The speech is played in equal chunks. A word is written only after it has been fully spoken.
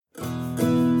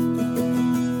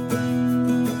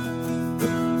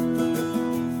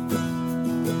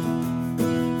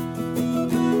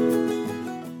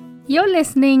You're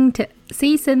listening to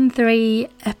Season 3,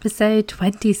 Episode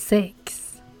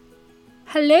 26.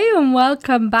 Hello and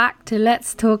welcome back to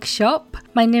Let's Talk Shop.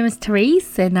 My name is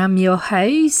Therese and I'm your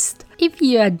host. If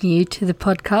you are new to the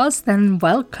podcast, then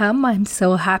welcome. I'm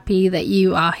so happy that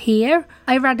you are here.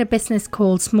 I run a business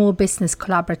called Small Business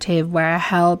Collaborative where I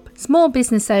help small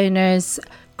business owners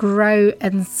grow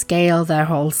and scale their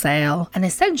wholesale and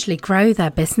essentially grow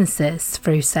their businesses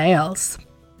through sales.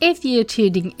 If you're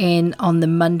tuning in on the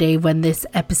Monday when this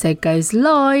episode goes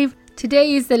live,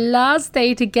 today is the last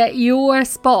day to get your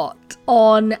spot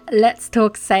on Let's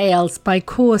Talk Sales, my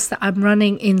course that I'm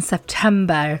running in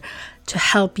September to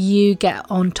help you get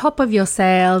on top of your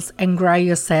sales and grow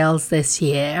your sales this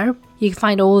year. You can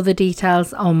find all the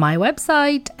details on my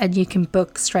website and you can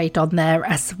book straight on there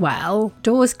as well.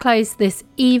 Doors close this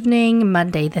evening,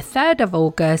 Monday the 3rd of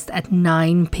August at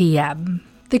 9 p.m.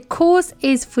 The course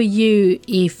is for you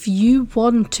if you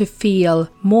want to feel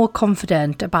more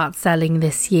confident about selling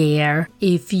this year,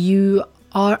 if you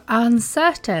are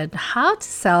uncertain how to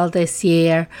sell this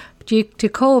year due to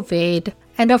COVID,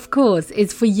 and of course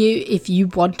it's for you if you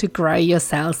want to grow your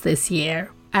sales this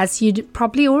year. As you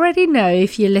probably already know,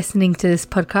 if you're listening to this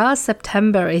podcast,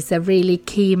 September is a really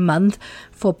key month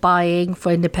for buying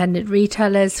for independent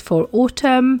retailers for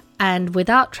autumn. And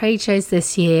without trade shows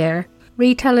this year,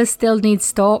 retailers still need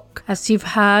stock. As you've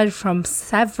heard from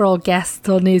several guests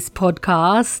on this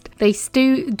podcast, they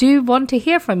do want to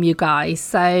hear from you guys.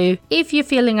 So if you're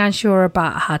feeling unsure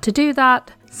about how to do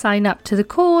that, sign up to the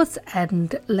course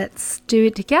and let's do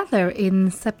it together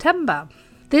in September.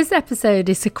 This episode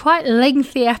is a quite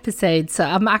lengthy episode, so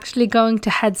I'm actually going to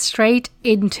head straight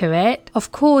into it.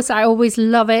 Of course, I always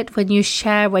love it when you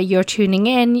share where you're tuning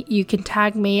in. You can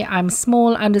tag me. I'm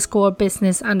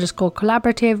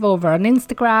small_business_collaborative over on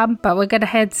Instagram, but we're going to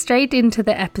head straight into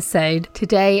the episode.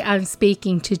 Today, I'm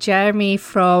speaking to Jeremy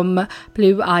from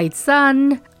Blue Eyed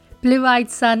Sun. Blue Eyed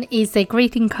Sun is a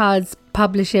greeting cards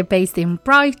publisher based in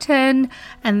Brighton,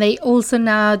 and they also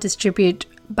now distribute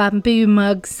bamboo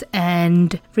mugs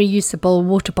and reusable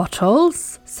water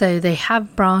bottles. So they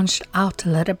have branched out a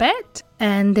little bit,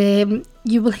 and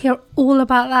you will hear all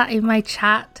about that in my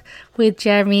chat with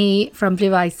Jeremy from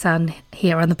Blue Eyed Sun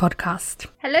here on the podcast.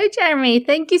 Hello Jeremy,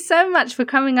 thank you so much for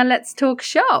coming on Let's Talk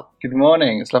Shop. Good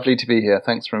morning, it's lovely to be here.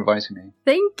 Thanks for inviting me.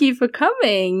 Thank you for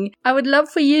coming. I would love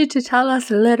for you to tell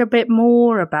us a little bit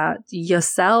more about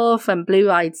yourself and Blue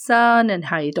Eyed Sun and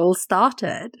how it all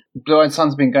started. Blue Eyed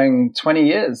Sun's been going 20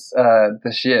 years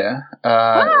this year.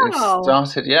 Wow. It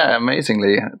started,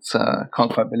 amazingly. It's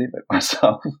can't quite believe it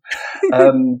myself.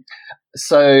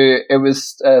 So it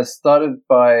was started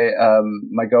by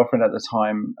my girlfriend at the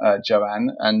time, Joanne,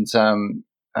 and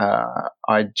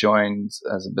I joined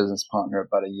as a business partner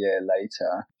about a year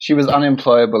later. She was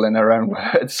unemployable in her own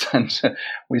words, and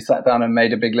we sat down and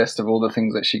made a big list of all the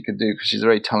things that she could do because she's a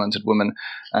very talented woman,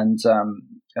 and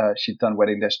she'd done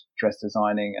wedding dress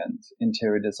designing and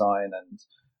interior design, and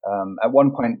at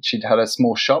one point she'd had a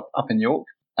small shop up in York.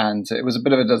 And it was a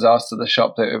bit of a disaster, the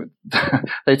shop.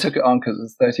 They took it on because it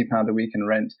was £30 a week in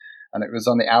rent. And it was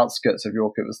on the outskirts of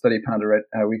York. It was £30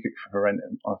 a week for rent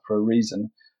for a reason.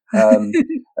 So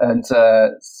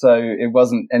it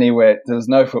wasn't anywhere. There was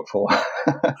no footfall.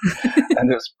 And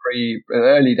it was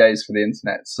early days for the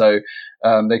internet. So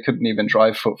they couldn't even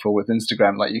drive footfall with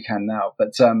Instagram like you can now.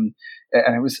 But and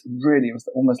it was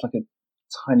almost like a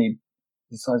tiny,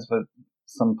 the size of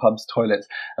some pubs' toilets.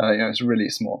 It's really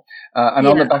small. And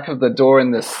on the back of the door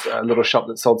in this little shop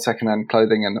that sold secondhand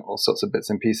clothing and all sorts of bits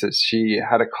and pieces, she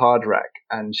had a card rack,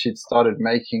 and she'd started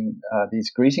making these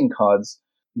greeting cards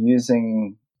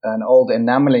using an old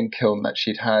enameling kiln that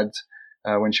she'd had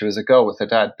when she was a girl with her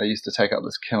dad. They used to take out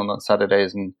this kiln on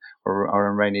Saturdays or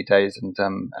on rainy days and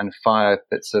fire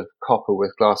bits of copper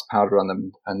with glass powder on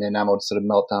them, and the enamel would sort of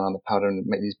melt down on the powder and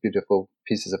make these beautiful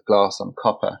pieces of glass on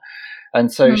copper. And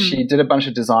so she did a bunch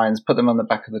of designs, put them on the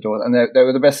back of the door, and they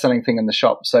were the best-selling thing in the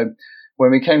shop. So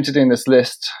when we came to doing this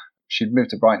list, she'd moved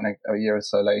to Brighton a year or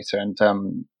so later, and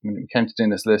when we came to doing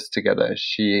this list together,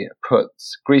 she put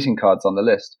greeting cards on the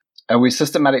list. And we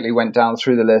systematically went down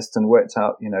through the list and worked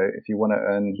out, if you want to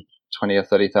earn 20 or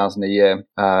 30,000 a year,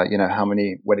 how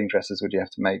many wedding dresses would you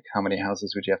have to make? How many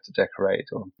houses would you have to decorate?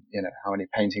 Or, how many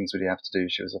paintings would you have to do?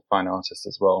 She was a fine artist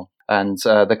as well. And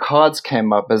the cards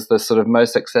came up as the sort of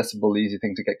most accessible, easy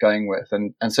thing to get going with.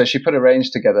 And so she put a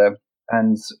range together,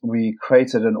 and we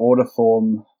created an order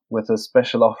form with a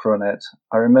special offer on it.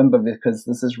 I remember, because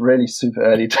this is really super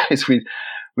early days, we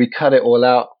cut it all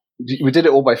out. We did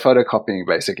it all by photocopying,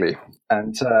 basically,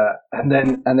 and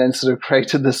then sort of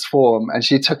created this form. And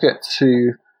she took it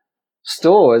to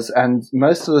stores, and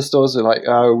most of the stores were like,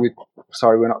 "Oh,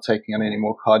 sorry, we're not taking on any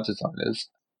more card designers.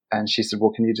 And she said,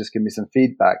 well, can you just give me some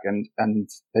feedback? And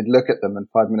they'd look at them, and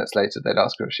 5 minutes later, they'd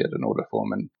ask her if she had an order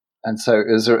form. And so it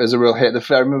was a real hit.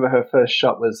 I remember her first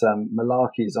shop was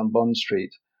Malarkey's on Bond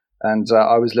Street. And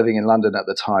I was living in London at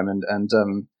the time.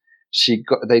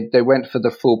 They went for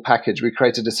the full package. We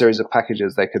created a series of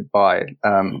packages they could buy.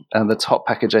 And the top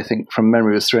package, I think, from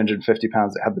memory, was £350.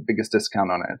 It had the biggest discount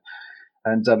on it.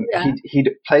 And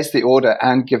he'd placed the order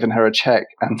and given her a check,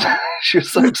 and she was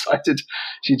so excited.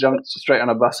 She jumped straight on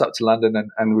a bus up to London,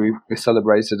 and we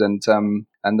celebrated, and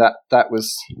that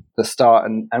was the start.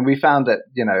 And we found that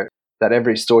that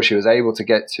every store she was able to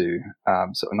get to,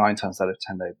 sort of 9 times out of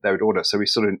 10 they would order. So we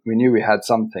knew we had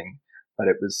something, but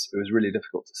it was really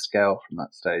difficult to scale from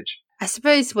that stage. I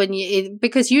suppose what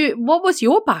was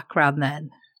your background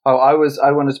then? Oh, I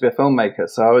wanted to be a filmmaker,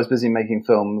 so I was busy making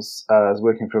films. I was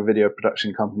working for a video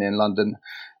production company in London,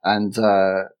 and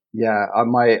I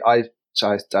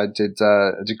did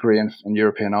a degree in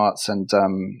European arts and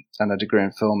a degree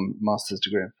in film, master's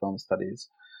degree in film studies,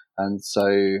 and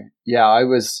so I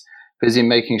was busy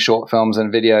making short films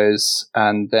and videos,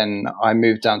 and then I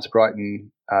moved down to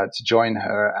Brighton to join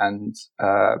her, and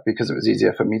because it was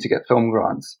easier for me to get film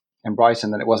grants in Brighton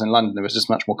than it was in London. There was just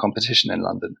much more competition in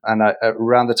London. And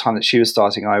around the time that she was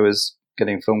starting, I was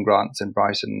getting film grants in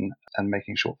Brighton and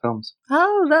making short films.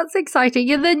 Oh, that's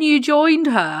exciting. And then you joined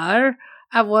her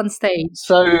at one stage.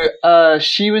 So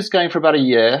she was going for about a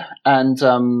year, and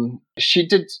she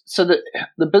did, so that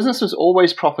the business was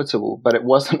always profitable, but it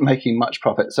wasn't making much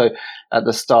profit. So at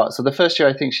the start, so the first year,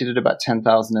 I think she did about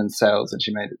 10,000 in sales, and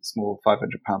she made a small £500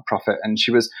 profit. And she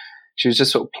was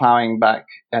just sort of plowing back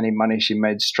any money she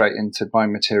made straight into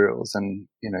buying materials and,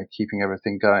 keeping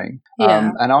everything going.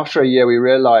 Yeah. And after a year, we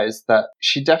realized that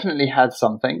she definitely had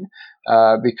something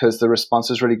because the response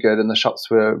was really good and the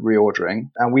shops were reordering.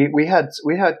 And we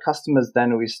had customers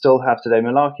then, we still have today.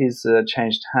 Malarkey's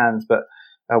changed hands, but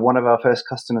one of our first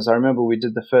customers, I remember we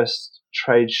did the first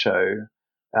trade show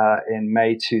in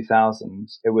May 2000.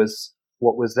 It was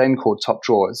what was then called Top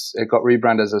Drawers. It got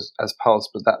rebranded as Pulse,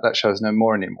 but that show is no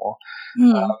more anymore.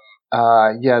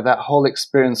 That whole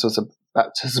experience was a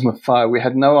baptism of fire. We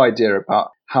had no idea about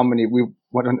how many, we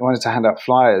wanted to hand out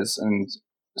flyers, and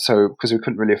so because we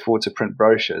couldn't really afford to print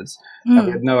brochures, and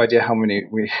we had no idea how many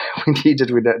we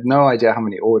needed. We had no idea how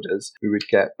many orders we would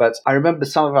get. But I remember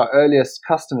some of our earliest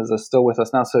customers are still with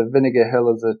us now. So Vinegar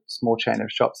Hill is a small chain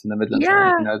of shops in the Midlands.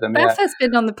 Yeah, you know them. Beth has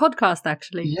been on the podcast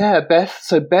actually. Yeah, Beth.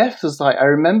 So Beth was like, I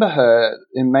remember her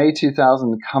in May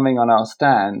 2000 coming on our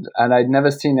stand, and I'd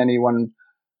never seen anyone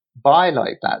buy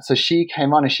like that. So she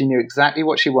came on and she knew exactly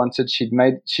what she wanted. She'd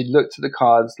looked at the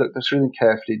cards, looked through them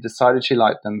carefully, decided she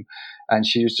liked them, and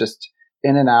she was just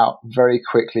in and out very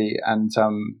quickly. And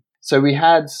so we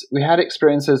had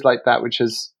experiences like that, which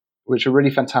were really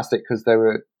fantastic because they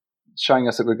were showing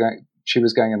us that she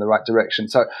was going in the right direction.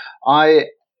 So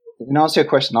in answer to your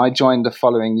question, I joined the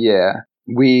following year.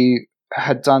 We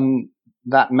had done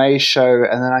that May show,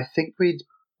 and then I think we'd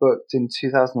booked in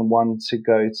 2001 to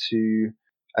go to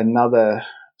another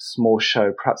small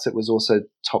show. Perhaps it was also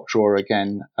Top Drawer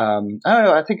again.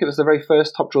 I think it was the very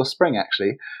first Top Drawer Spring,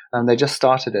 actually. They just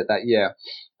started it that year.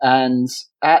 And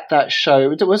at that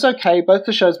show, it was okay. Both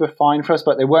the shows were fine for us,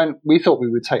 but they weren't. We thought we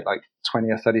would take like 20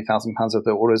 or 30,000 pounds of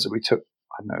the orders that we took,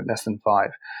 I don't know, less than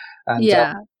 5.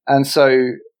 And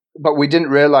so, but we didn't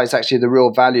realize actually the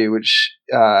real value, which,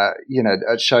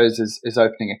 at shows is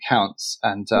opening accounts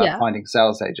and finding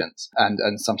sales agents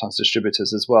and sometimes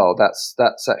distributors as well. That's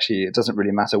actually, it doesn't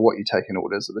really matter what you take in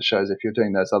orders at the shows. If you're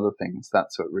doing those other things,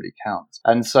 that's what really counts.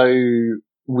 And so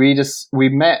we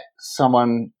met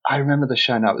someone, I remember the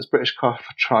show now, it was British Craft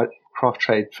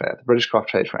Trade Fair, the British Craft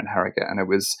Trade Fair in Harrogate. And it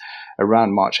was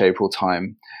around March, April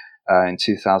time. In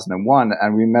 2001,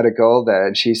 and we met a girl there,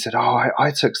 and she said,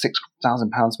 I took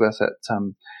 £6,000 worth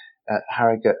at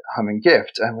Harrogate Home and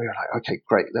Gift. And we were like, okay,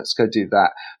 great, let's go do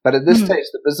that. But at this stage,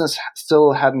 the business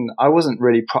still hadn't, I wasn't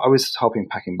really, I was helping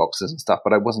packing boxes and stuff,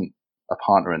 but I wasn't a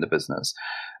partner in the business.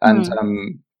 And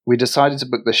we decided to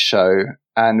book the show,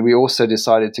 and we also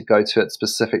decided to go to it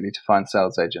specifically to find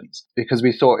sales agents, because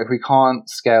we thought if we can't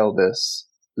scale this,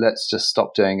 let's just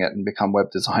stop doing it and become web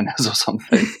designers or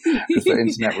something, because the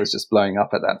internet was just blowing up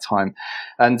at that time.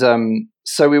 And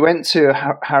so we went to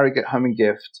Harrogate Home and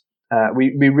Gift.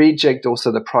 We rejigged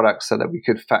also the product so that we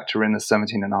could factor in a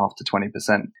 17.5% to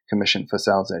 20% commission for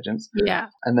sales agents. Yeah.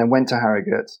 And then went to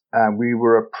Harrogate. We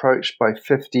were approached by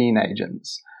 15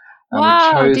 agents.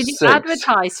 Wow! Did you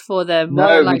advertise for them?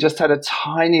 No, we just had a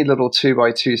tiny little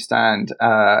 2x2 stand.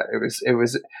 It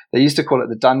was. They used to call it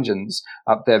the Dungeons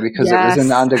up there because it was in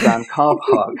the underground car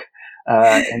park.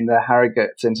 in the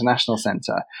Harrogate International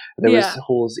Centre. There was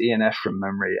halls E and F from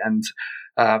memory. And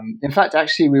in fact,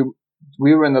 actually,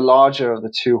 we were in the larger of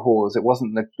the two halls. It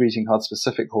wasn't the greeting card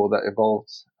specific hall that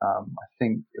evolved. I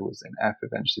think it was in F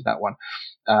eventually, that one.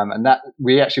 And that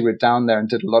we actually were down there and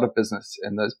did a lot of business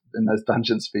in those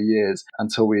dungeons for years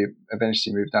until we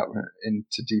eventually moved out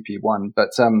into DP1.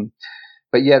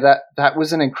 But yeah, that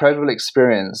was an incredible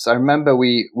experience. I remember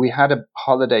we had a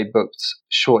holiday booked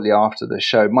shortly after the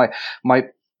show.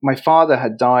 My father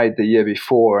had died the year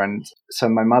before, and so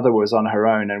my mother was on her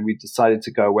own, and we decided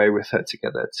to go away with her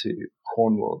together to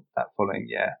Cornwall that following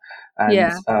year.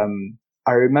 And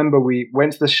I remember we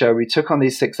went to the show, we took on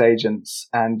these 6 agents,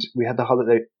 and we had the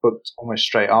holiday booked almost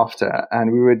straight after.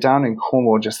 And we were down in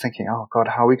Cornwall just thinking, oh God,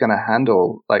 how are we going to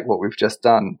handle like what we've just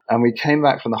done? And we came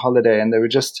back from the holiday, and they were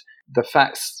just the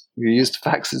fax. We used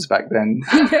faxes back then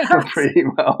for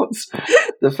emails.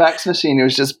 The fax machine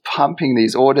was just pumping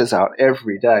these orders out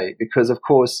every day because, of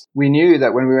course, we knew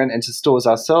that when we went into stores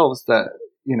ourselves that,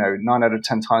 9 out of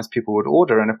 10 times people would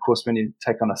order. And, of course, when you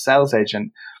take on a sales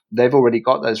agent, they've already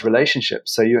got those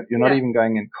relationships. So you're not even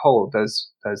going in cold.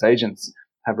 Those agents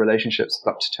have relationships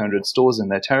with up to 200 stores in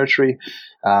their territory.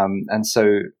 And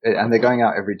they're going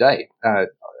out every day.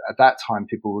 At that time,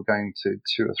 people were going to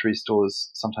 2 or 3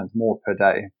 stores, sometimes more per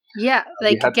day. Yeah,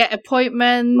 they could get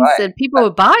appointments and people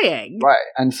were buying. Right.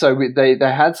 And so they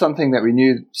had something that we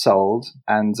knew sold,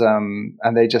 and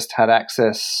they just had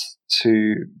access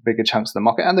to bigger chunks of the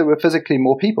market, and there were physically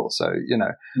more people. So,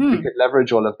 we could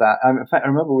leverage all of that. In fact, I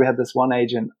remember we had this one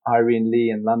agent, Irene Lee,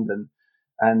 in London,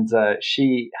 and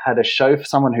she had a chauffeur,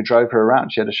 someone who drove her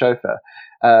around. She had a chauffeur,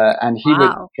 and he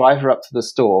would drive her up to the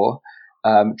store,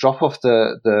 drop off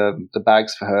the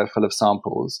bags for her full of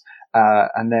samples,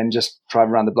 and then just drive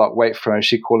around the block, wait for her.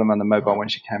 She'd call him on the mobile when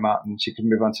she came out, and she could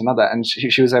move on to another. And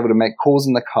she was able to make calls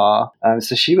in the car.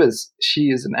 So she is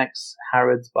an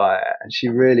ex-Harrods buyer, and she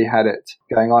really had it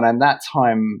going on. And that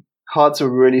time, cards were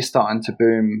really starting to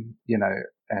boom,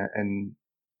 in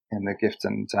the gift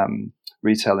and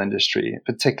retail industry,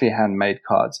 particularly handmade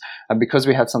cards. And because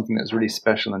we had something that was really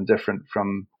special and different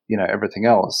from everything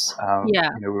else,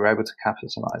 we were able to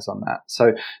capitalize on that.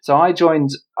 So I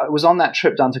was on that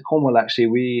trip down to Cornwall. Actually,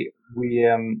 we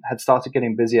had started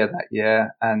getting busier that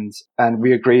year, and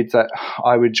we agreed that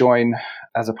I would join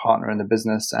as a partner in the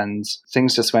business, and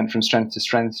things just went from strength to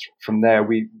strength from there. I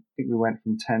think we went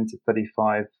from 10 to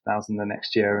 35,000 the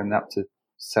next year, and up to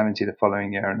 70 the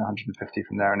following year, and 150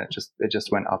 from there, and it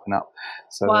just went up and up.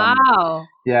 So wow.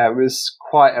 It was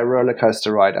quite a roller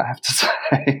coaster ride, I have to say.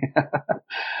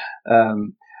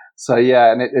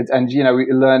 We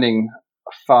were learning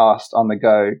fast on the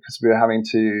go because we were having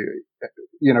to,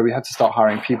 we had to start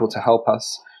hiring people to help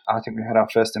us. I think we had our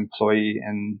first employee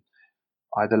in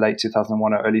either late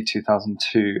 2001 or early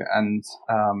 2002, and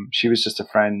she was just a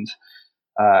friend,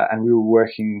 and we were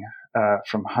working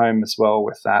from home as well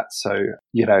with that. So,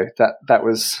 that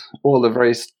was all a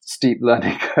very steep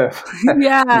learning curve.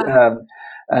 Yeah.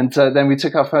 Then we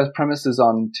took our first premises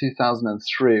on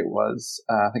 2003. It was,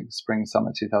 I think spring,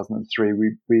 summer 2003.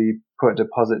 We put a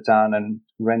deposit down and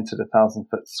rented 1,000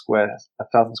 square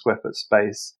foot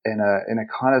space in a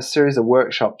kind of series of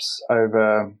workshops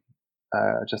over,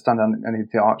 just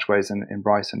underneath the archways in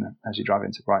Brighton. As you drive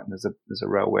into Brighton, there's a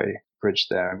railway bridge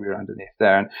there, and we were underneath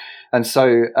there. And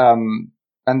so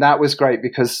that was great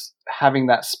because having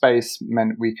that space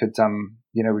meant we could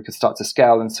start to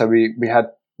scale. And so we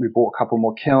bought a couple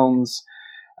more kilns.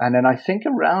 And then I think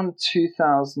around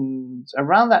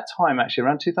that time, actually,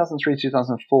 around 2003,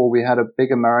 2004, we had a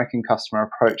big American customer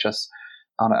approach us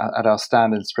at our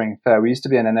stand in Spring Fair. We used to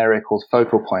be in an area called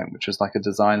Focal Point, which was like a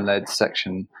design-led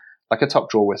section, like a top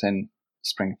drawer within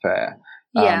Spring Fair.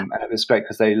 And it was great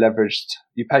because they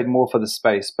you paid more for the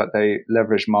space, but they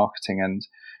leveraged marketing, and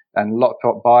a lot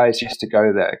of buyers used to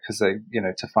go there because they,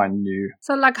 to find new.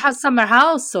 So like a summer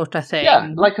house sort of thing.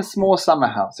 Yeah, like a small summer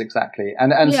house, exactly.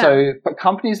 But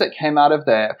companies that came out of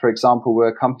there, for example,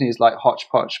 were companies like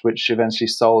Hodgepodge, which eventually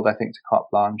sold, I think, to Carte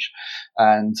Blanche,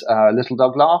 and Little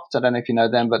Dog Laughed. I don't know if you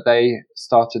know them, but they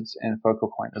started in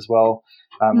Focal Point as well.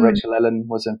 Rachel Ellen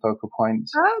was in Focal Point.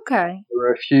 Oh, okay. There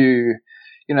were a few.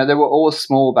 They were all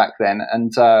small back then,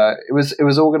 and it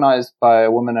was organized by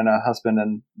a woman and her husband,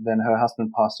 and then her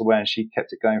husband passed away, and she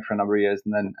kept it going for a number of years,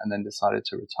 and then decided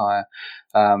to retire.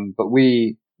 But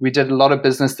we did a lot of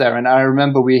business there, and I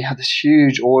remember we had this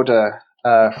huge order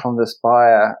from this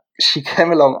buyer. She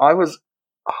came along. I was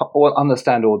on the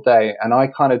stand all day, and I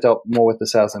kind of dealt more with the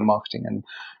sales and marketing, and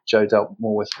Joe dealt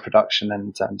more with production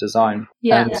and design.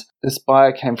 Yeah. And this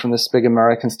buyer came from this big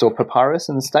American store, Papyrus,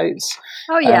 in the States.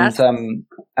 Oh, yes.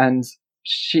 And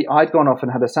I'd gone off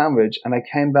and had a sandwich, and I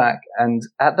came back, and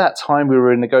at that time we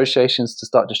were in negotiations to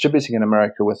start distributing in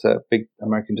America with a big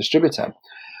American distributor.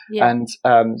 Yeah. And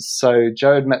so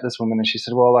Joe had met this woman, and she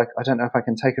said, well, like, I don't know if I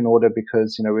can take an order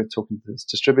because, we're talking to this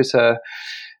distributor.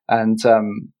 And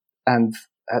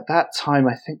at that time,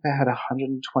 I think they had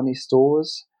 120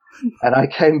 stores. And I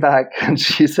came back, and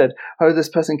she said, oh, this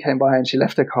person came by and she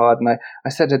left a card. And I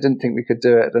said I didn't think we could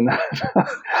do it. And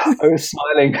I was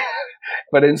smiling,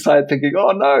 but inside thinking,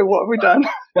 oh, no, what have we done?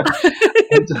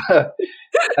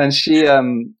 and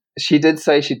she did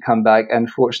say she'd come back, and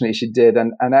fortunately she did.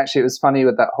 And actually it was funny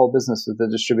with that whole business with the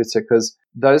distributor, because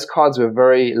those cards were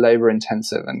very labor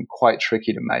intensive and quite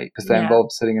tricky to make, because they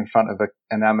involved sitting in front of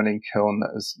an annealing kiln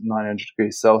that was 900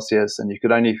 degrees Celsius, and you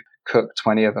could only cook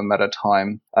 20 of them at a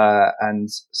time. And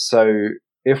so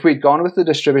if we'd gone with the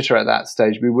distributor at that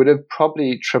stage, we would have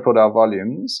probably tripled our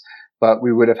volumes, but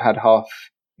we would have had half.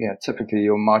 Typically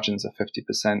your margins are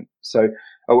 50%. So,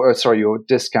 your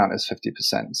discount is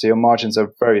 50%. So your margins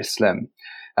are very slim.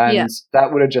 And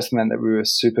that would have just meant that we were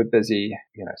super busy,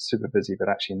 but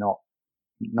actually not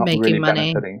making really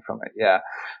money. Benefiting from it. Yeah.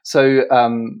 So,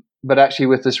 but actually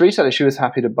with this retailer, she was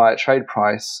happy to buy at trade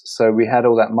price. So we had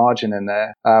all that margin in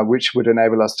there, which would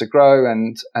enable us to grow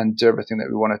and do everything that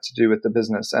we wanted to do with the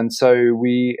business. And so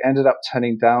we ended up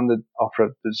turning down the offer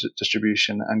of the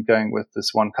distribution and going with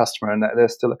this one customer. And they're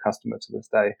still a customer to this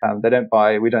day.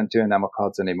 We don't do enamel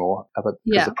cards anymore, but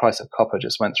because the price of copper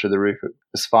just went through the roof. It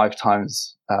was 5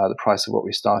 times the price of what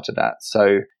we started at.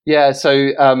 So,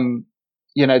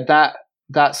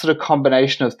 that sort of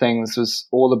combination of things was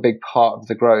all a big part of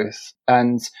the growth.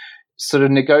 And sort of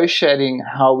negotiating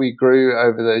how we grew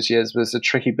over those years was a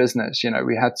tricky business.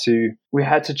 We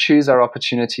had to choose our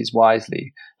opportunities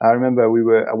wisely. I remember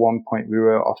at one point we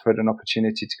were offered an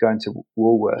opportunity to go into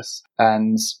Woolworths,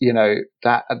 and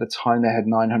that at the time they had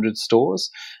 900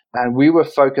 stores, and we were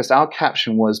focused. Our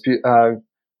caption was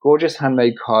gorgeous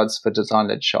handmade cards for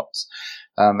design-led shops.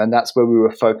 And that's where we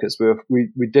were focused.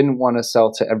 We didn't want to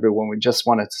sell to everyone. We just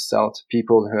wanted to sell to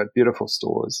people who had beautiful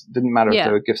stores. It didn't matter if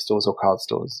they were gift stores or card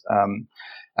stores.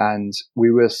 And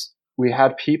we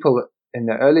had people in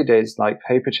the early days like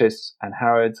Paperchase and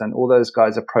Harrods, and all those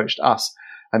guys approached us.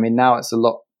 I mean, now it's a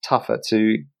lot tougher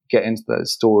to get into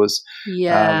those stores.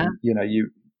 Yeah. You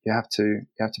have to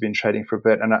be in trading for a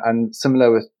bit. And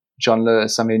similar with John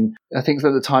Lewis. I mean, I think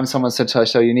at the time someone said to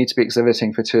us, so you need to be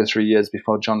exhibiting for 2 or 3 years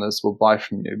before John Lewis will buy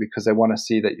from you, because they want to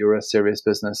see that you're a serious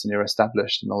business and you're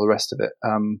established and all the rest of it.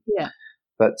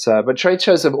 But trade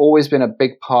shows have always been a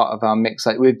big part of our mix.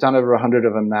 Like, we've done over 100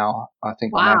 of them now. I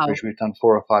think on average we've done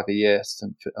 4 or 5 a year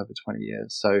since over 20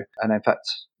 years. So, and in fact,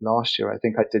 last year I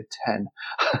think I did 10.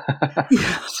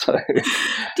 So,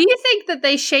 do you think that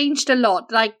they changed a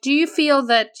lot? Like, do you feel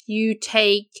that do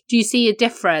you see a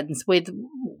difference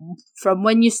from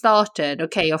when you started?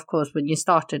 Okay, of course, when you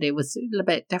started it was a little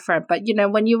bit different, but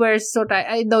when you were sort of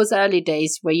in those early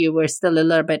days where you were still a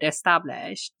little bit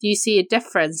established, do you see a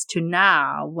difference to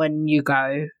now when you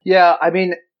go? Yeah, I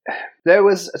mean, there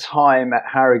was a time at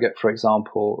Harrogate, for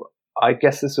example, I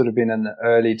guess this would have been in the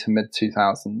early to mid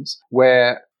 2000s,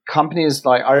 where companies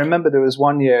like, I remember there was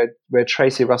one year where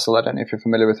Tracy Russell, I don't know if you're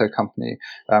familiar with her company,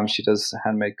 she does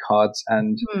handmade cards,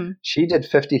 and she did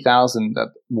 50,000 at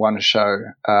one show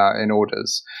in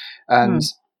orders. And,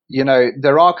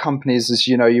 there are companies, as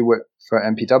you work for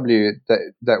MPW,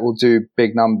 that will do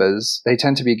big numbers. They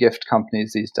tend to be gift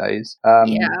companies these days.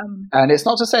 And it's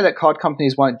not to say that card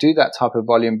companies won't do that type of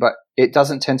volume, but it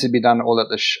doesn't tend to be done all at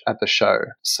the show.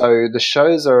 So the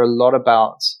shows are a lot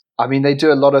about, I mean, they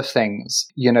do a lot of things.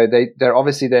 They're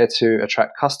obviously there to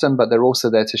attract custom, but they're also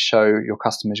there to show your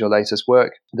customers your latest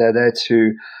work. They're there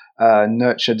to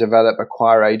nurture, develop,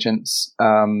 acquire agents.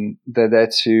 They're there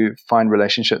to find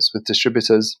relationships with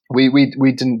distributors. We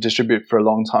didn't distribute for a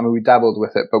long time. We dabbled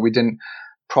with it, but we didn't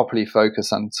properly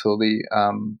focus until the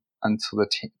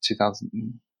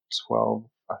 2012,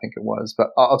 I think it was.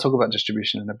 But I'll talk about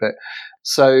distribution in a bit.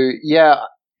 So yeah,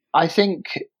 I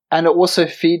think, and also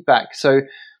feedback. So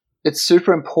it's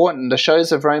super important. The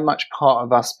shows are very much part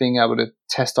of us being able to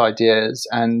test ideas.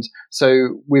 And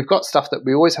so we've got stuff that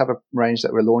we always have a range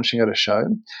that we're launching at a show,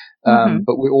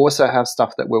 but we also have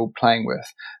stuff that we're playing with.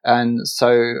 And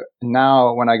so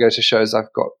now when I go to shows,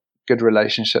 I've got good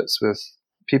relationships with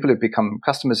people who've become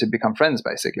customers, who've become friends,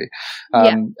 basically.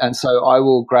 And so I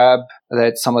will grab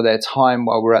some of their time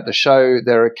while we're at the show.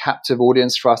 They're a captive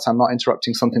audience for us. I'm not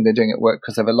interrupting something they're doing at work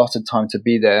because they have a lot of time to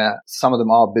be there. Some of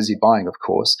them are busy buying, of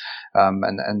course.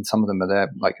 And some of them are there,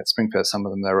 like at Springfield, some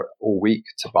of them they're all week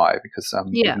to buy because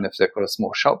even if they've got a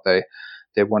small shop, they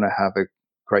want to have a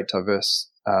great diverse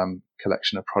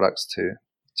collection of products to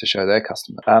to show their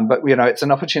customer. But it's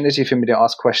an opportunity for me to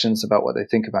ask questions about what they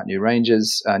think about new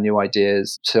ranges, new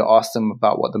ideas, to ask them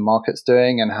about what the market's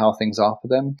doing and how things are for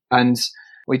them. And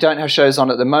we don't have shows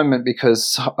on at the moment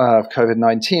because of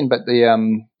COVID-19, but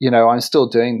I'm still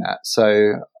doing that.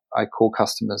 So I call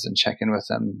customers and check in with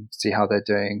them, see how they're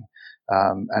doing.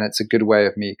 And it's a good way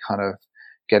of me kind of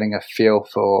getting a feel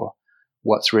for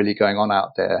what's really going on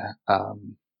out there, I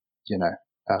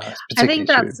think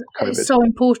that's so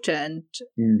important.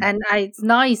 And it's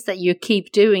nice that you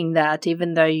keep doing that,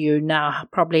 even though you now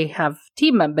probably have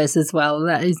team members as well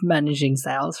that is managing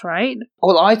sales, right?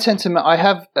 Well, I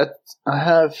have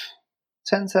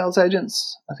 10 sales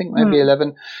agents, I think maybe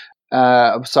 11.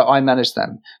 So I manage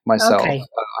them myself. Okay.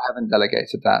 I haven't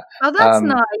delegated that. Oh, that's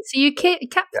nice. So you kept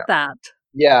that.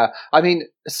 Yeah. I mean,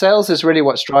 sales is really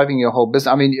what's driving your whole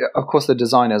business. I mean, of course, the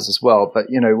designers as well, but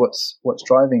what's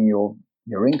driving your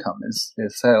income is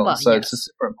sales. Well, so yes. It's a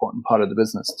super important part of the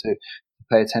business to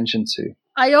pay attention to.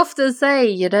 I often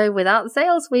say, without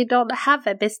sales, we don't have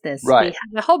a business. Right. We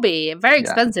have a hobby, a very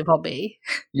expensive hobby.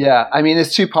 Yeah. I mean,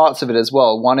 there's two parts of it as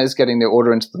well. One is getting the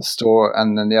order into the store,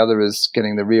 and then the other is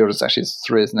getting the reorders. Actually, it's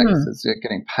three, isn't it? It's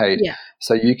getting paid. Yeah.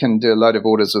 So you can do a load of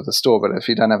orders with the store, but if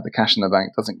you don't have the cash in the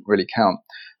bank, it doesn't really count.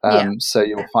 So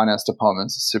your finance department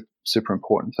is super, super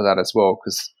important for that as well.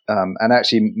 Because and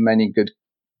actually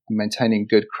maintaining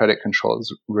good credit control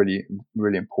is really,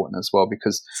 really important as well,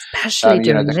 because especially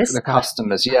during this the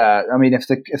customers. Yeah, I mean, if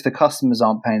the customers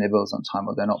aren't paying their bills on time,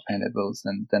 or they're not paying their bills,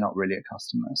 then they're not really a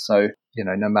customer. So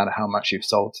no matter how much you've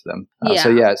sold to them.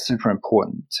 So it's super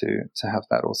important to have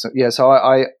that also. Yeah, so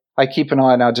I keep an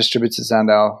eye on our distributors and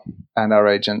our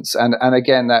agents, and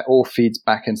again, that all feeds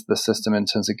back into the system in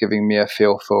terms of giving me a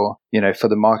feel for for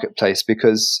the marketplace,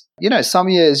 because some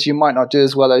years you might not do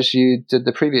as well as you did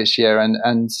the previous year,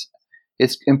 and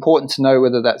it's important to know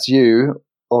whether that's you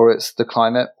or it's the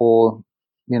climate or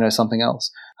something else,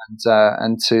 so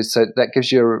that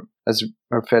gives you a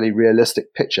fairly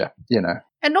realistic picture.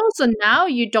 And also now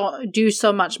you don't do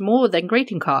so much more than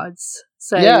greeting cards.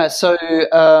 So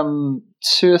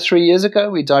 2 or 3 years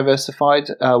ago, we diversified.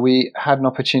 We had an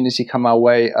opportunity come our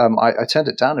way. I turned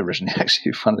it down originally,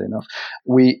 actually, funnily enough.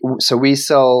 We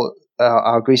sell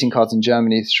our greeting cards in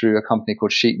Germany through a company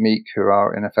called Chic Meek, who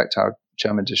are in effect our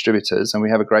German distributors, and we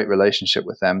have a great relationship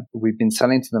with them. We've been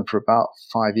selling to them for about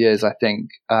 5 years, I think.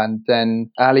 And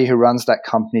then Ali, who runs that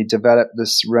company, developed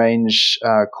this range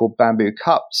called Bamboo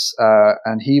Cups,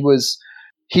 and he was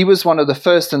one of the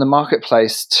first in the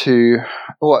marketplace to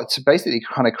basically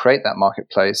kind of create that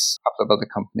marketplace. A couple of other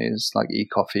companies like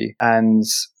eCoffee, and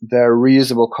they're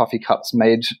reusable coffee cups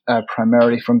made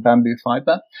primarily from bamboo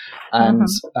fiber, and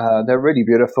they're really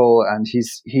beautiful. And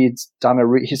he'd done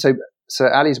so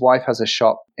Ali's wife has a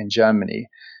shop in Germany,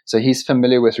 so he's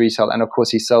familiar with retail, and of course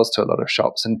he sells to a lot of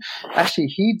shops. And actually,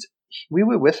 we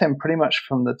were with him pretty much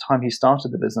from the time he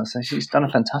started the business, and he's done a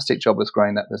fantastic job with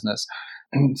growing that business.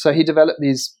 So he developed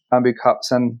these bamboo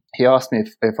cups, and he asked me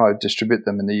if I would distribute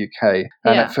them in the UK.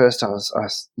 And at first I was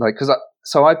like,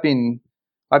 I've been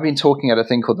talking at a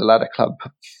thing called the Ladder Club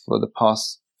for the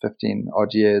past 15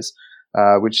 odd years,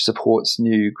 which supports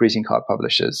new greeting card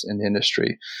publishers in the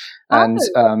industry. And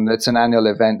it's an annual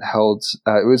event held.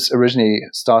 It was originally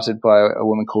started by a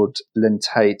woman called Lynn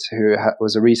Tate, who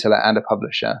was a retailer and a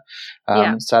publisher.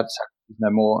 Sad no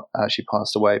more. She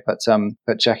passed away. But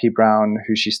Jackie Brown,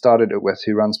 who she started it with,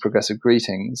 who runs Progressive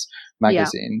Greetings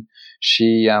magazine,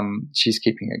 she's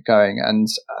keeping it going. And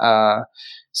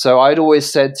so I'd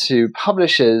always said to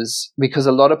publishers, because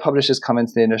a lot of publishers come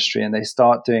into the industry and they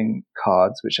start doing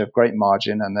cards, which have great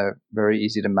margin and they're very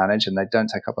easy to manage and they don't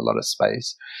take up a lot of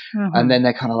space. And then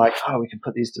they're kind of like, we can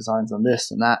put these designs on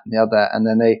this and that and the other. And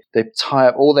then they tie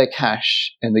up all their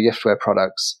cash in the giftware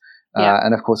products.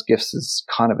 And of course, gifts is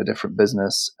kind of a different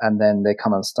business. And then they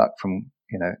come unstuck from,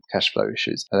 cash flow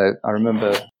issues. I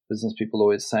remember business people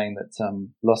always saying that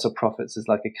loss of profits is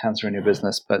like a cancer in your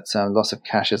business, but loss of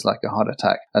cash is like a heart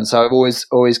attack. And so I've always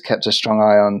kept a strong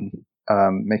eye on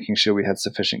making sure we had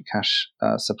sufficient cash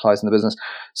supplies in the business.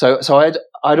 So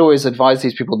I'd always advise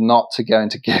these people not to go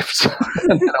into gifts.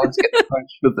 And then I was getting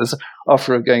approached with this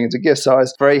offer of going into gifts. So I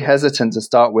was very hesitant to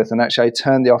start with. And actually, I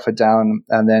turned the offer down.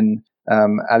 And then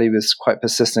Ali was quite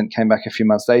persistent, came back a few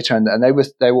months later, and they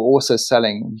were also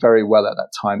selling very well at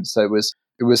that time. So it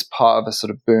was part of a sort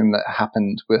of boom that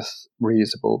happened with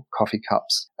reusable coffee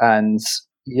cups. And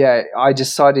I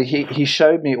decided he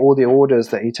showed me all the orders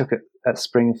that he took at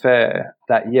Spring Fair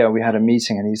that year. We had a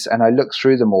meeting and I looked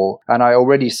through them all, and I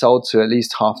already sold to at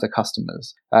least half the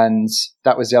customers. And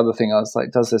that was the other thing. I was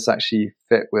like, does this actually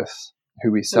fit with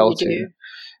who we sell to?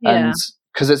 Yeah. And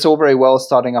because it's all very well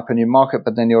starting up a new market,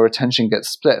 but then your attention gets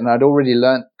split. And I'd already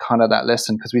learned kind of that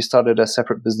lesson because we started a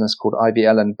separate business called IB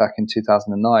Ellen back in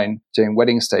 2009 doing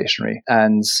wedding stationery.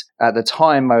 And at the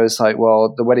time I was like,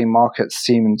 well, the wedding market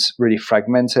seemed really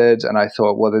fragmented. And I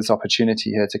thought, well, there's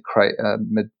opportunity here to create a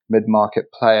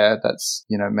mid-market player that's,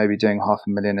 maybe doing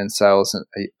 500,000 in sales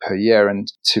per year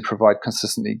and to provide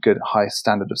consistently good, high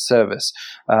standard of service.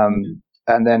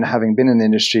 And then having been in the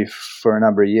industry for a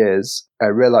number of years, I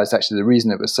realized actually the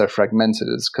reason it was so fragmented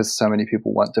is because so many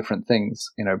people want different things.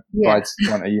 Brides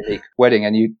want a unique wedding.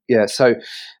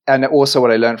 And also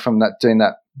what I learned from doing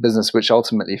that business, which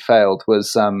ultimately failed,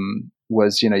 was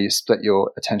you split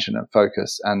your attention and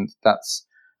focus. And that's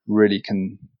really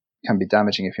can be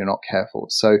damaging if you're not careful.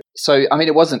 So I mean,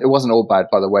 it wasn't all bad,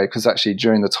 by the way, because actually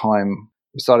during the time,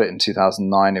 we started in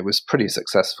 2009. It was pretty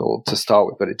successful to start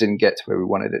with, but it didn't get to where we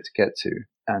wanted it to get to.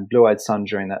 And Blue Eyed Sun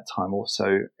during that time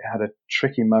also had a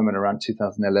tricky moment around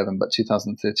 2011, but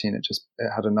 2013, it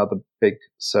had another big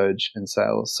surge in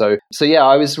sales. So yeah,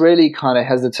 I was really kind of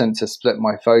hesitant to split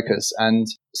my focus. And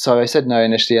so I said no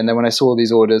initially. And then when I saw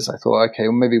these orders, I thought, okay,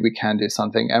 well, maybe we can do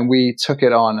something. And we took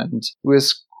it on, and it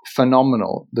was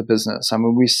phenomenal, the business. I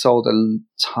mean, we sold a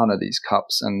ton of these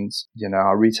cups, and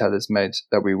our retailers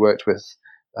that we worked with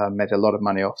made a lot of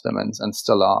money off them, and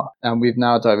still are. And we've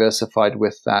now diversified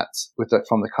with that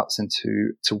from the cups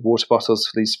into water bottles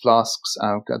for these flasks.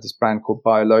 We've got this brand called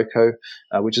BioLoco,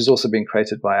 which has also been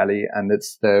created by Ali, and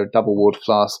it's their double-walled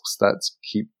flasks that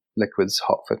keep liquids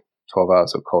hot for 12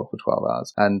 hours or cold for 12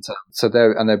 hours. And so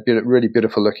they're really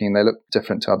beautiful looking. They look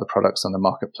different to other products on the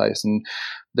marketplace, and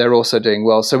they're also doing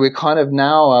well. So we're kind of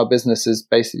now, our business is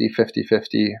basically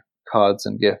 50-50 cards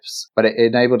and gifts, but it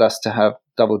enabled us to have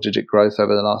double-digit growth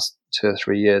over the last 2 or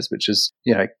 3 years, which is,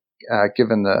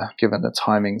 given the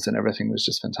timings and everything, was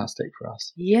just fantastic for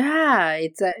us. Yeah,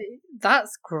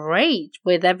 that's great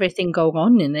with everything going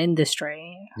on in the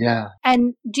industry. Yeah.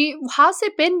 And how's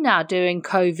it been now during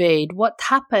COVID? What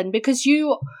happened? Because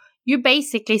you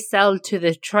basically sell to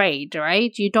the trade,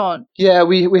 right? You don't. Yeah,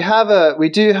 we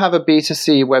do have a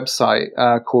B2C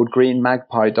website called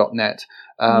greenmagpie.net.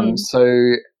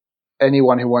 So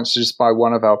anyone who wants to just buy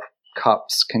one of our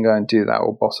cups can go and do that,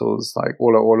 or bottles. Like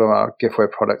all of our giftware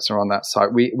products are on that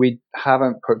site. We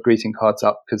haven't put greeting cards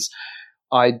up because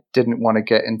I didn't want to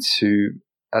get into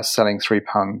selling £3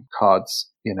 cards.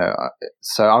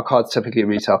 So our cards typically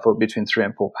retail for between £3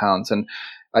 and £4, and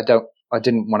I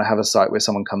didn't want to have a site where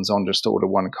someone comes on just to order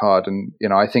one card. And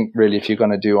I think really if you're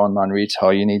going to do online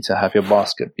retail, you need to have your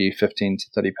basket be £15 to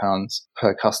 £30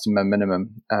 per customer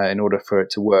minimum in order for it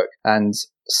to work. And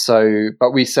so,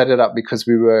 but we set it up because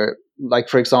we were, like,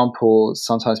 for example,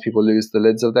 sometimes people lose the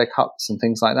lids of their cups and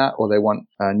things like that, or they want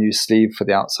a new sleeve for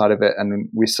the outside of it. And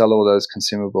we sell all those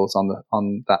consumables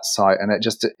on that site. And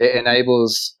it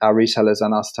enables our retailers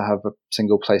and us to have a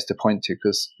single place to point to,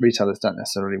 because retailers don't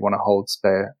necessarily want to hold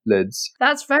spare lids.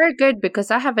 That's very good,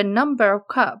 because I have a number of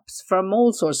cups from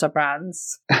all sorts of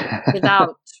brands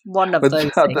without one of those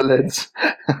without the lids.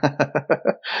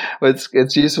 Well,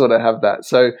 it's useful to have that.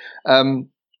 So,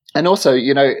 and also,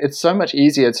 it's so much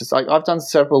easier to, like, I've done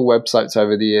several websites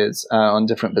over the years on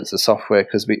different bits of software,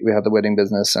 because we had the wedding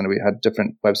business and we had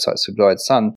different websites for Blue Eyed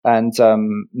Sun. And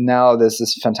now there's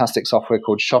this fantastic software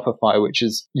called Shopify, which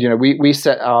is, we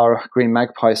set our Green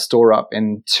Magpie store up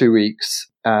in 2 weeks,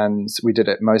 and we did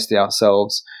it mostly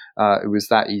ourselves. It was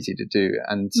that easy to do,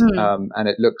 and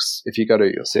it looks, if you go to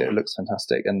it, you'll see it looks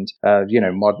fantastic, and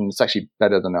modern. It's actually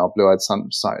better than our Blue Eyed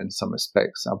Sun site in some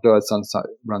respects. Our Blue Eyed Sun site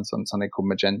runs on something called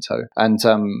Magento, and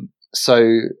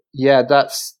so yeah,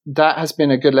 that has been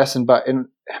a good lesson. But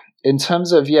in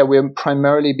terms of, we're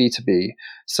primarily B2B,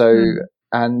 so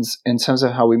and in terms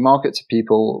of how we market to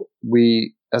people,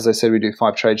 as I said, we do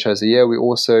 5 trade shows a year.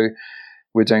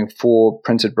 We're doing 4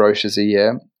 printed brochures a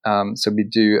year. So we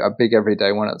do a big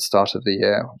everyday one at the start of the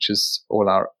year, which is all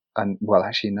our, and well,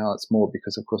 actually now it's more,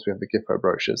 because of course we have the giftware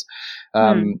brochures.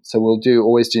 So we'll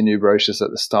always do new brochures at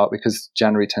the start, because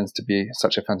January tends to be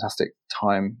such a fantastic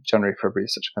time. January, February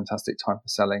is such a fantastic time for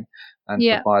selling and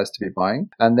for buyers to be buying.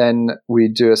 And then we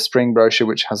do a spring brochure,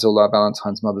 which has all our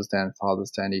Valentine's, Mother's Day and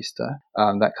Father's Day and Easter.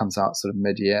 That comes out sort of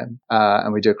mid-year.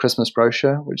 And we do a Christmas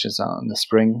brochure, which is out in the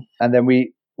spring. And then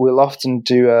we'll often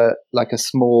do a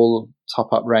small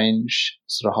top-up range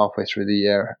sort of halfway through the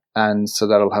year. And so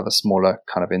that'll have a smaller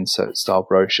kind of insert style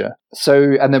brochure.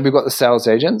 So, and then we've got the sales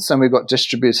agents and we've got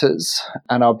distributors,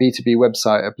 and our B2B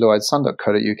website at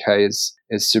blueyedssun.co.uk is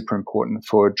super important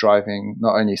for driving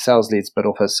not only sales leads, but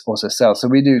also sales. So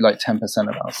we do like 10%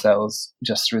 of our sales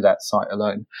just through that site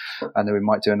alone. And then we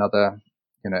might do another,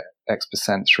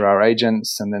 X% through our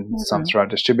agents, and then some through our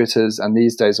distributors. And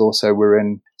these days also we're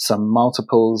in some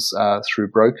multiples through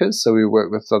brokers. So we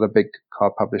work with other big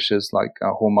car publishers like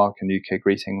Hallmark and UK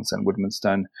Greetings and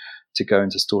Woodmanstone to go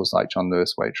into stores like John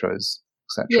Lewis, Waitrose,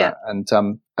 etc. Yeah. And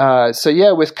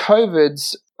with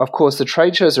COVID, of course, the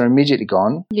trade shows are immediately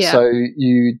gone. Yeah. So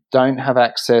you don't have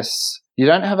access. You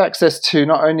don't have access to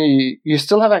not only, you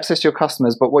still have access to your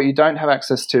customers, but what you don't have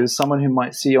access to is someone who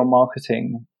might see your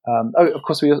marketing. Of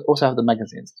course, we also have the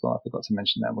magazines as well. I forgot to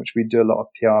mention them, which we do a lot of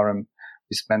PR and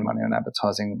we spend money on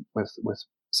advertising with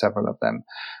several of them.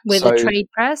 With the trade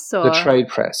press? Or? The trade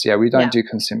press, yeah. We don't do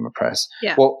consumer press.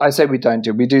 Yeah. Well, I say we don't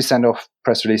do. We do send off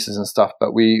press releases and stuff,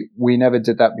 but we never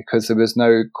did that because there was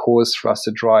no cause for us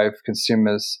to drive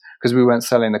consumers because we weren't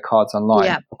selling the cards online.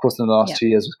 Yeah. Of course, in the last 2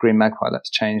 years with Green Magpie,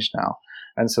 that's changed now.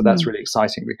 And so that's really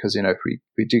exciting because, if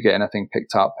we do get anything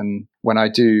picked up, and when I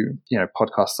do,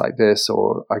 podcasts like this,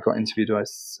 or I got interviewed by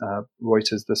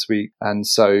Reuters this week. And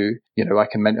so, I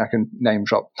can name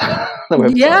drop the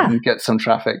website and get some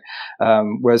traffic.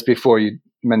 Whereas before you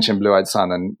mentioned Blue Eyed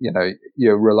Sun and,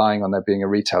 you're relying on there being a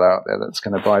retailer out there that's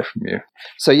going to buy from you.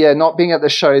 So not being at the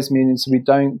shows means we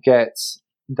don't get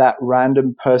that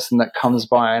random person that comes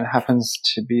by and happens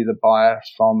to be the buyer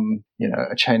from,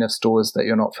 a chain of stores that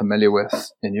you're not familiar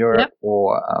with in Europe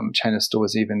or chain of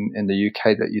stores even in the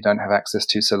UK that you don't have access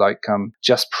to. So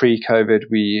just pre-COVID,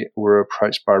 we were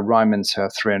approached by Ryman's who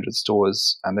have 300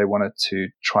 stores and they wanted to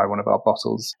try one of our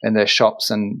bottles in their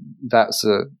shops. And that's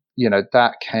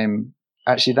that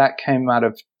came out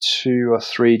of 2 or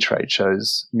 3 trade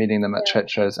shows, meeting them at trade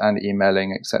shows and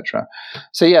emailing, etc.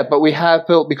 So but we have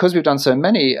built, because we've done so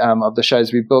many of the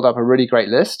shows, we've built up a really great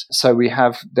list. So we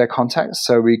have their contacts,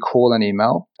 so we call and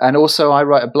email. And also I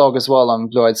write a blog as well on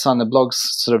Blue Eyed Sun. The blog's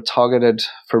sort of targeted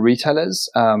for retailers.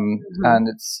 And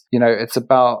it's, it's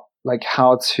about like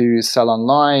how to sell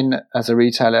online as a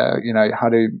retailer, how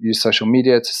to use social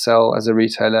media to sell as a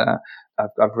retailer.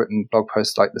 I've written blog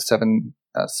posts like the seven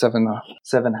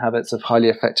habits of highly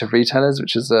effective retailers,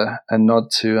 which is a nod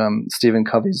to Stephen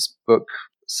Covey's book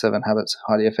 7 Habits of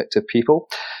Highly Effective People.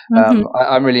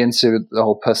 I'm really into the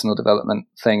whole personal development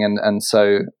thing, and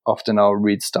so often I'll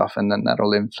read stuff and then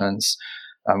that'll influence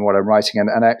what I'm writing.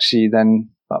 And actually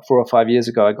then about 4 or 5 years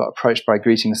ago, I got approached by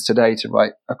Greetings Today to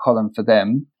write a column for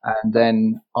them. And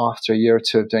then after a year or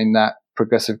 2 of doing that,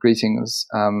 Progressive Greetings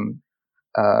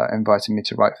invited me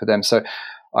to write for them. So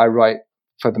I write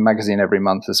for the magazine every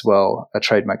month as well, a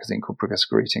trade magazine called Progressive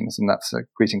Greetings, and that's a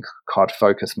greeting card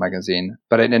focused magazine.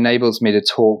 But it enables me to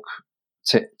talk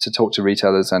to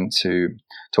retailers and to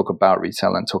talk about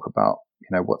retail and talk about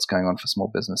what's going on for small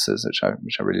businesses,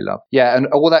 which I really love. Yeah, and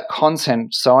all that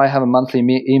content. So I have a monthly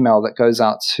email that goes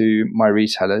out to my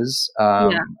retailers,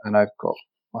 and I've got,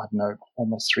 I don't know,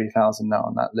 almost 3,000 now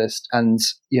on that list. And,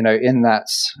 in that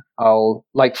I'll,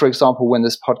 like, for example, when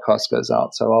this podcast goes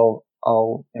out, so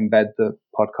I'll embed the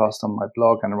podcast on my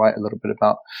blog and write a little bit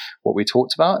about what we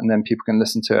talked about, and then people can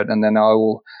listen to it. And then I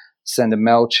will send a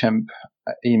MailChimp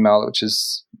email, which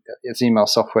is, it's email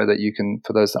software that you can,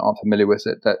 for those that aren't familiar with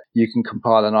it, that you can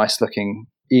compile a nice looking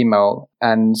email.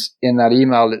 And in that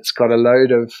email, it's got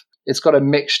a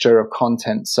mixture of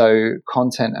content. So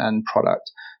content and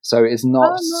product. So it's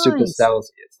not super salesy.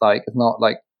 It's not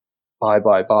like buy.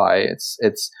 It's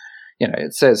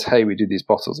it says, hey, we do these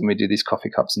bottles and we do these coffee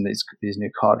cups and these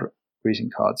new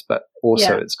greeting cards, but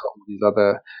also it's got all these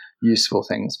other useful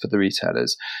things for the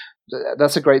retailers.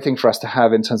 That's a great thing for us to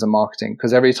have in terms of marketing,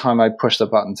 because every time I push the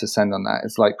button to send on that,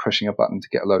 it's like pushing a button to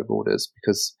get a load of orders,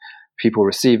 because people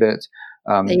receive it.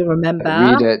 They remember. They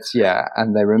read it,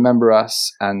 and they remember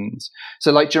us. And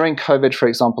so like during COVID, for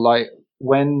example,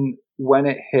 when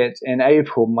it hit in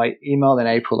April, my email in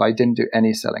April, I didn't do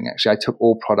any selling. Actually, I took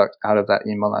all product out of that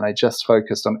email and I just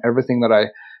focused on everything that I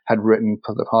had written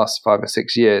for the past 5 or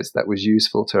 6 years that was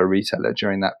useful to a retailer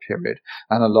during that period.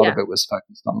 And a lot of it was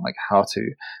focused on like how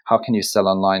can you sell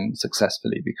online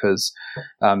successfully? Because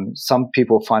some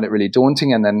people find it really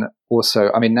daunting. And then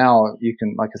also, I mean, now you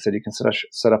can, like I said, you can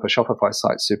set up a Shopify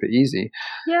site super easily.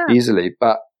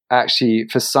 But actually,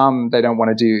 for some, they don't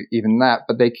want to do even that,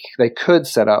 but they could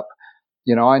set up,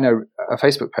 I know a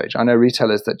Facebook page. I know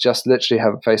retailers that just literally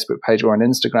have a Facebook page or an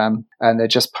Instagram, and they're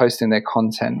just posting their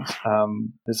content.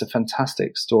 There's a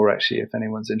fantastic store, actually, if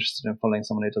anyone's interested in following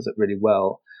someone who does it really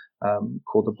well,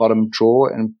 called The Bottom Drawer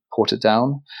in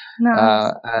Portadown.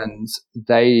 Nice. And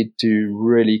they do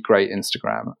really great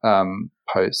Instagram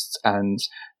posts, and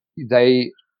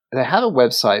they have a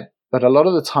website. But a lot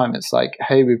of the time it's like,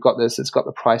 hey, we've got this, it's got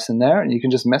the price in there, and you can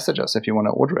just message us if you want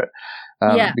to order it.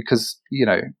 Because,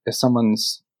 if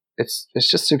someone's, it's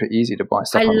just super easy to buy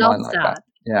stuff online like that.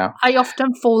 Yeah. I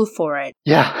often fall for it.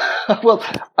 Yeah. Well,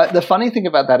 the funny thing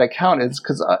about that account is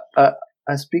because I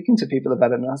was speaking to people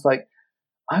about it, and I was like,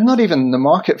 I'm not even in the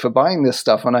market for buying this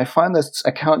stuff, and I find this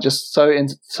account just so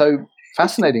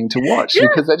fascinating to watch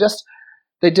because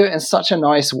they do it in such a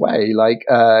nice way. Like,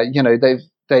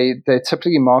 they're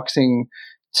typically marketing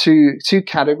two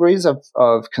categories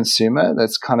of consumer.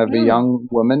 That's kind of a young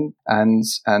woman and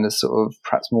a sort of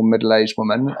perhaps more middle-aged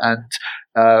woman, and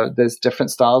there's different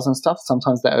styles and stuff.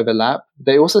 Sometimes they overlap.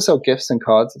 They also sell gifts and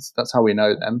cards. That's how we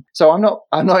know them. So I'm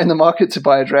not in the market to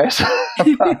buy a dress.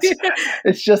 But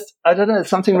it's just, I don't know, it's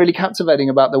something really captivating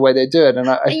about the way they do it. And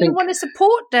I think you want to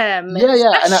support them,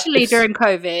 especially during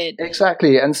COVID.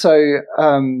 Exactly. And so,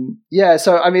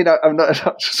 so I mean, I'm not,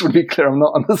 I just want to be clear, I'm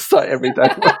not on the site every day,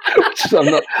 I'm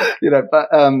not, but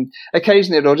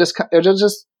occasionally it'll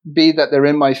just be that they're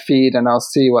in my feed and I'll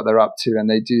see what they're up to, and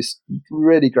they do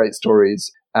really great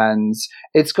stories. And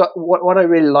it's got what I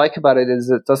really like about it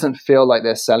is it doesn't feel like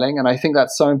they're selling, and I think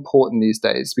that's so important these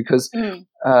days because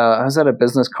I was at a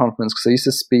business conference because I used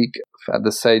to speak at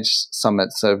the Sage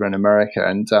Summits over in America,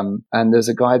 and there's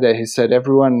a guy there who said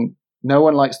no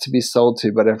one likes to be sold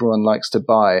to, but everyone likes to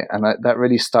buy. And that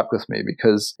really stuck with me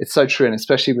because it's so true. And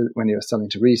especially when you're selling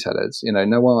to retailers,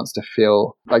 no one wants to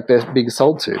feel like they're being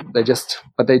sold to.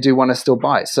 But they do want to still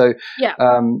buy. So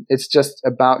it's just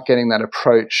about getting that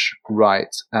approach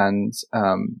right. And,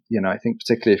 I think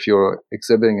particularly if you're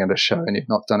exhibiting at a show and you've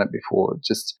not done it before,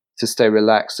 just to stay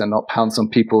relaxed and not pounce on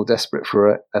people desperate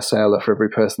for a sale or for every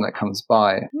person that comes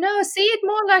by. No, see it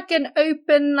more like an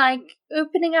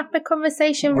opening up a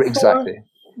conversation for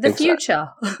the future.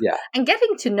 Yeah. And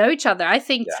getting to know each other. I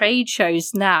think trade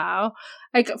shows now,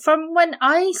 like from when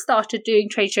I started doing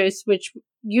trade shows, which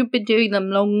you've been doing them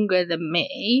longer than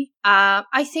me,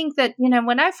 I think that,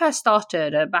 when I first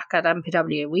started back at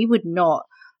MPW, we would not,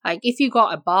 like, if you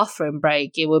got a bathroom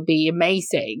break, it would be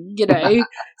amazing.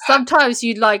 Sometimes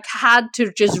you had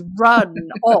to just run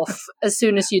off as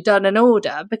soon as you'd done an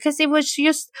order because it was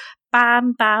just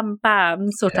bam, bam,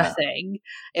 bam sort of thing.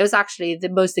 It was actually the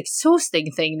most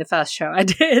exhausting thing the first show I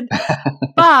did.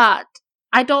 But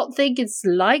I don't think it's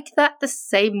like that the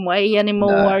same way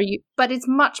anymore. No. But it's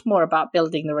much more about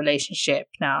building the relationship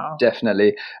now.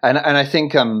 Definitely. And I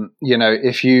think,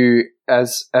 if you,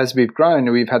 as we've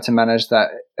grown, we've had to manage that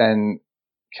in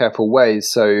careful ways.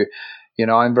 So,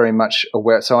 I'm very much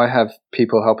aware. So I have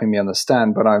people helping me on the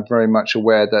stand, but I'm very much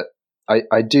aware that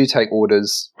I do take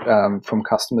orders from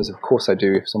customers. Of course I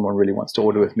do if someone really wants to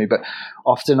order with me. But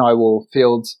often I will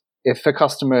field, if a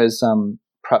customer is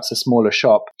perhaps a smaller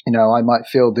shop, I might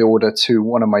field the order to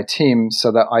one of my team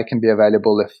so that I can be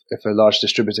available if a large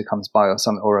distributor comes by or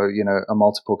something, or a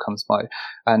multiple comes by.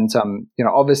 And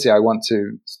obviously I want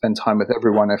to spend time with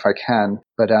everyone if I can.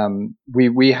 But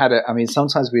we had it. I mean,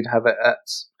 sometimes we'd have it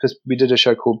because we did a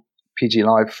show called PG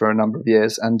Live for a number of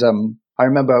years, and I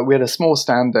remember we had a small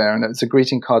stand there, and it was a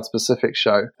greeting card specific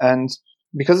show. And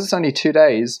because it's only 2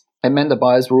 days, it meant the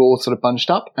buyers were all sort of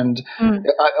bunched up. And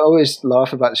I always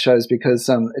laugh about shows because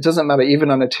it doesn't matter,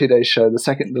 even on a 2-day show,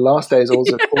 the last day is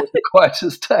also the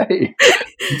quietest day.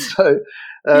 So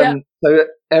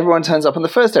everyone turns up on the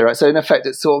first day, right? So in effect,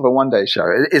 it's sort of a 1-day show.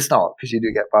 It's not, because you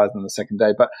do get buyers on the second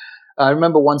day. But I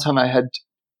remember one time I had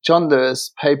John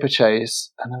Lewis, Paperchase,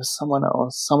 and there was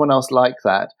someone else like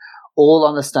that, all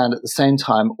on the stand at the same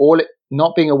time,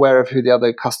 not being aware of who the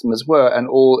other customers were, and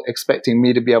all expecting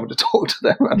me to be able to talk to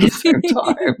them at the same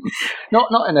time.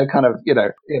 Not in a kind of,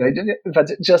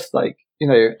 but just like,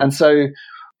 and so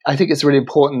I think it's really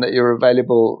important that you're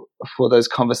available for those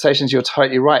conversations. You're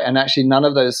totally right. And actually none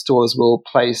of those stores will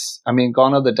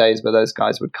gone are the days where those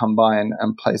guys would come by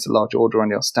and place a large order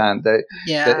on your stand.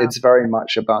 It's very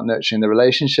much about nurturing the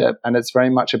relationship, and it's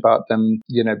very much about them,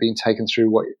 being taken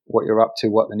through what you're up to,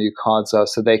 what the new cards are,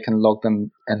 so they can log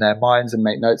them in their minds and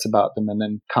make notes about them, and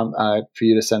then come for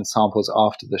you to send samples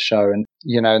after the show. And,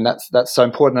 and that's so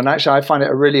important. And actually I find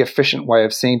it a really efficient way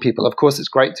of seeing people. Of course, it's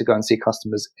great to go and see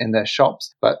customers in their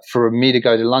shops, but for me to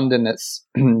go to London, it's,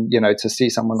 to see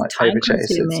someone like Paperchase,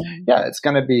 it's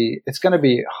going to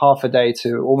be half a day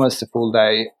to almost a full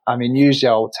day. I mean, usually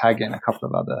I'll tag in a couple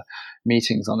of other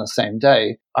meetings on the same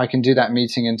day. I can do that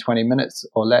meeting in 20 minutes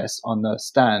or less on the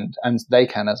stand, and they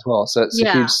can as well. So it's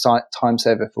a huge time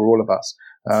saver for all of us.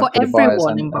 For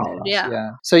everyone involved,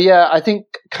 So I think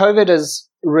COVID has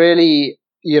really,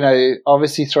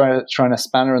 obviously thrown a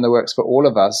spanner in the works for all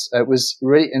of us. It was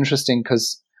really interesting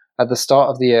because at the start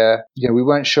of the year, we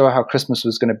weren't sure how Christmas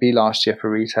was going to be last year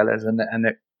for retailers, and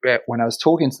when I was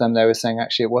talking to them, they were saying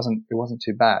actually it wasn't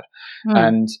too bad.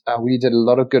 And we did a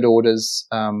lot of good orders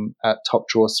at Top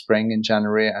Drawer Spring in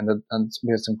January, and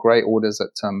we had some great orders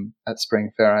at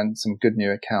Spring Fair and some good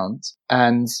new accounts.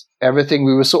 And everything,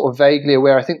 we were sort of vaguely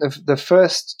aware. I think the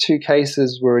first 2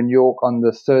 cases were in York on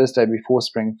the Thursday before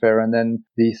Spring Fair, and then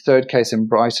the third case in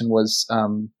Brighton was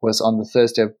on the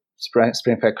Thursday of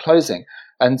Spring Fair closing.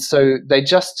 And so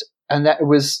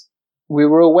we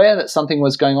were aware that something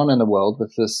was going on in the world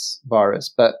with this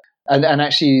virus, and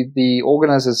actually the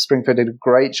organizers of Spring Fair did a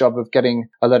great job of getting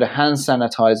a lot of hand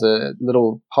sanitizer,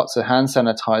 little pots of hand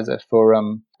sanitizer for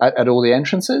at all the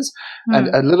entrances.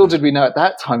 And little did we know at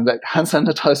that time that hand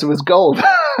sanitizer was gold.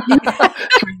 3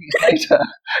 weeks later,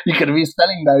 you could be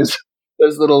selling those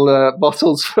little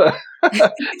bottles for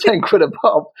 10 quid a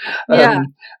pop.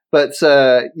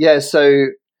 So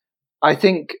I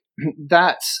think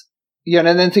that's, and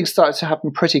then things started to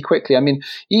happen pretty quickly. I mean,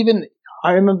 even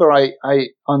I remember I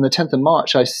on the 10th of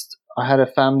March, I had a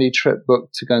family trip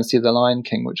booked to go and see The Lion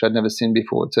King, which I'd never seen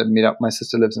before, to meet up. My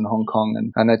sister lives in Hong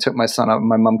Kong, and I took my son up, and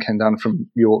my mum came down from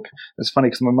York. It's funny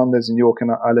because my mum lives in York and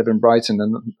I live in Brighton,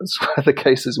 and that's where the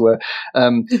cases were.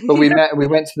 But we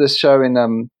went to this show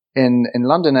in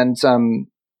London,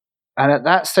 and at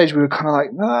that stage we were kind of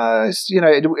like,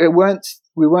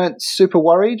 we weren't super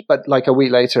worried, but like a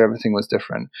week later, everything was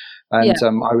different. And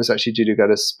I was actually due to go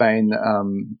to Spain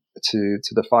to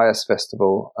the Fallas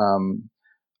Festival,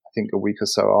 I think a week or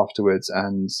so afterwards,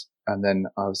 and then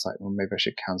I was like, well, maybe I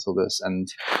should cancel this. And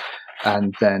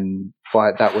then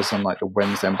that was on like the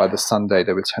Wednesday, and by the Sunday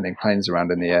they were turning planes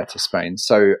around in the air to Spain.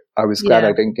 So I was glad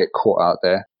I didn't get caught out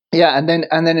there. Yeah, and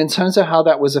then in terms of how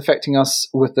that was affecting us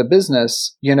with the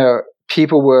business,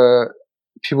 people were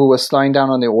slowing down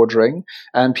on the ordering,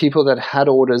 and people that had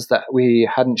orders that we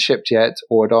hadn't shipped yet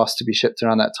or had asked to be shipped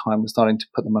around that time were starting to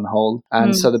put them on hold.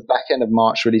 And so the back end of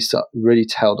March really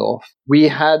tailed off. We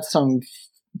had some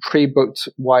pre-booked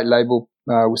white label,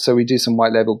 so we do some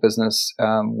white label business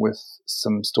with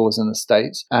some stores in the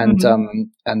States, and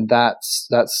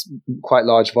that's quite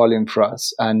large volume for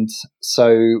us. And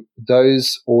so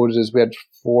those orders, we had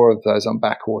 4 of those on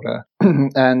back order,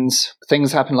 and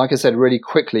things happened, like I said, really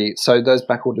quickly. So those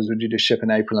back orders were due to ship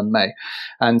in April and May,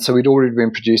 and so we'd already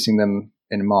been producing them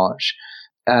in March.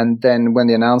 And then when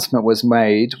the announcement was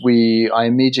made, I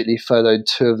immediately furloughed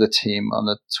 2 of the team on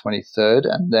the 23rd,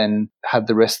 and then had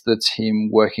the rest of the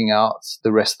team working out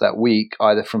the rest of that week,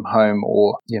 either from home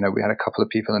or, we had a couple of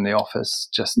people in the office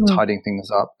just tidying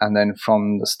things up. And then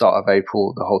from the start of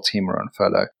April, the whole team were on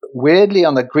furlough. Weirdly,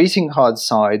 on the greeting card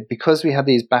side, because we had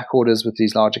these back orders with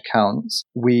these large accounts,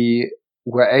 we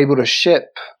were able to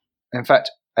ship. In fact,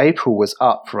 April was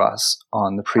up for us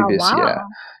on the previous year.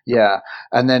 Yeah.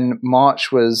 And then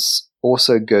March was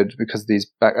also good because of these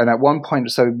and at one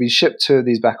point, so we shipped 2 of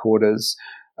these back orders,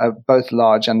 both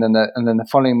large. And then the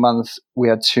following month we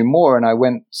had 2 more, and I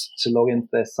went to log into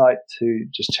their site to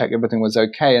just check everything was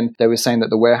okay. And they were saying that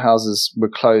the warehouses were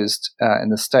closed in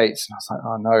the States. And I was like,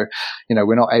 oh no,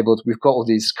 we're not able to, we've got all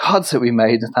these cards that we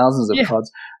made, thousands of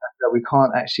cards, that we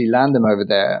can't actually land them over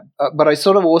there. But I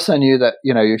sort of also knew that,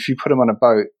 if you put them on a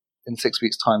boat in 6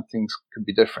 weeks' time, things could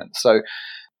be different. So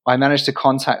I managed to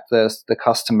contact the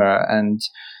customer, and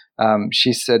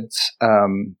she said,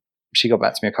 she got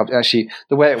back to me actually,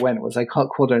 the way it went was I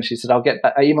called her and she said, I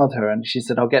emailed her and she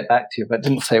said, I'll get back to you, but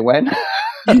didn't say when.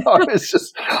 I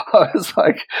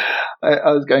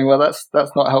was going, well, that's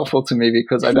not helpful to me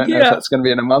because I don't know if that's going to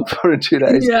be in a month or in 2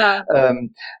 days. Yeah.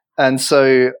 And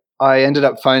so I ended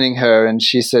up phoning her, and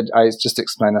she said, I just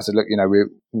explained, I said, look,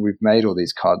 we've made all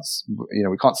these cards,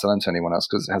 we can't sell them to anyone else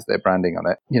because it has their branding on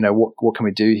it. What can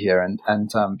we do here?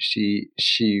 And she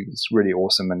was really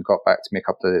awesome and got back to me a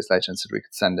couple of days later and said we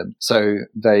could send them. So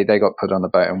they got put on the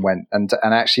boat and went. And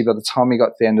actually by the time we got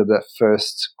to the end of the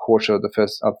first quarter of the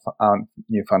first of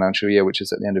new financial year, which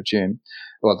is at the end of June,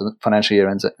 well, the financial year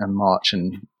ends in March,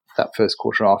 and that first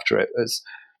quarter after it was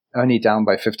only down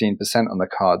by 15% on the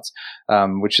cards,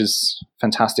 which is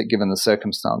fantastic given the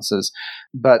circumstances.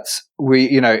 But we,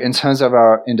 in terms of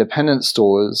our independent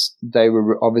stores, they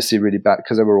were obviously really bad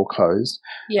because they were all closed.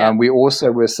 Yeah. We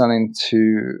also were selling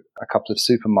to a couple of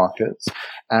supermarkets,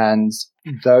 and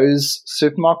those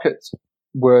supermarkets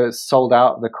were sold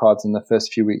out of the cards in the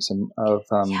first few weeks of of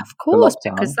course, the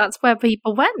lockdown. because that's where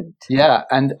people went. Yeah,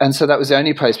 and so that was the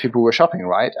only place people were shopping,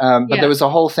 right? But there was a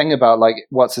whole thing about like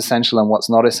what's essential and what's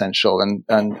not essential, and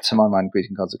to my mind,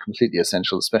 greeting cards are completely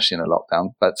essential, especially in a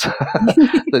lockdown. But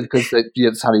because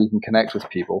that's how you can connect with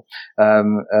people.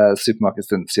 Supermarkets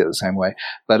didn't see it the same way,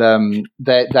 but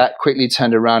that quickly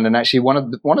turned around, and actually one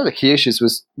of the key issues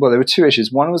was, well, there were two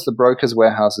issues. One was the brokers'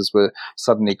 warehouses were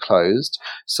suddenly closed,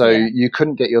 so you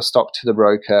couldn't get your stock to the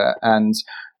broker, and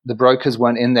the brokers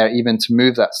weren't in there even to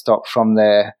move that stock from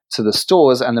there to the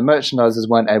stores, and the merchandisers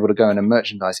weren't able to go in and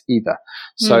merchandise either.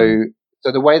 So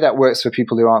the way that works for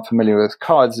people who aren't familiar with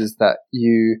cards is that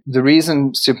the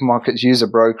reason supermarkets use a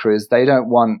broker is they don't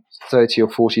want 30 or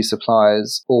 40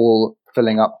 suppliers all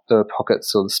filling up the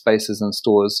pockets or the spaces in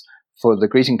stores for the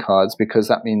greeting cards, because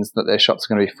that means that their shops are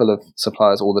going to be full of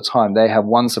suppliers all the time. They have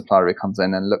one supplier who comes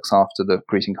in and looks after the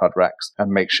greeting card racks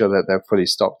and makes sure that they're fully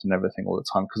stocked and everything all the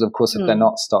time. Because, of course, if they're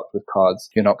not stocked with cards,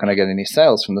 you're not going to get any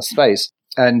sales from the space.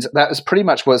 And that is pretty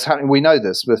much what's happening. We know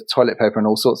this with toilet paper and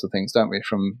all sorts of things, don't we,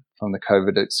 from the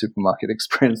COVID supermarket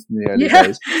experience in the early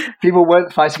days. People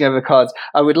weren't fighting over cards.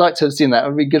 I would like to have seen that. It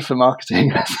would be good for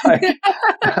marketing.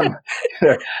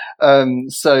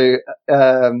 So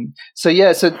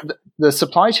the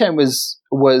supply chain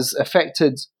was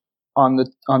affected on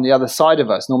the other side of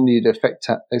us. Normally you'd expect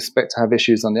to have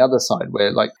issues on the other side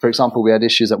where, like, for example, we had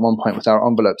issues at one point with our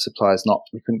envelope suppliers.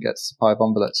 We couldn't get supply of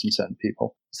envelopes from certain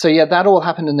people. So that all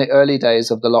happened in the early days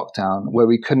of the lockdown, where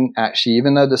we couldn't actually,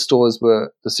 even though the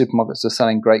supermarkets were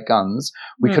selling great guns,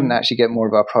 we couldn't actually get more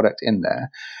of our product in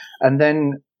there. And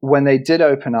then when they did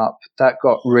open up, that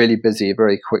got really busy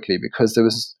very quickly, because there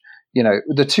was,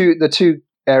 the two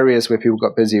areas where people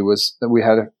got busy was that we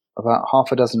had about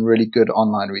half a dozen really good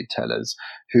online retailers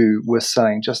who were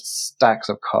selling just stacks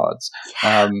of cards.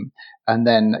 And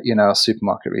then,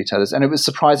 supermarket retailers. And it was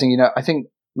surprising, I think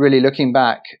really looking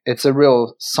back, it's a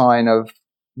real sign of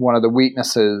one of the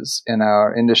weaknesses in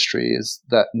our industry is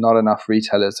that not enough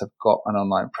retailers have got an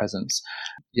online presence,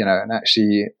 and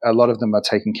actually a lot of them are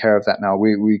taking care of that now.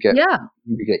 We get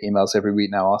emails every week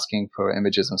now asking for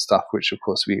images and stuff, which of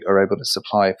course we are able to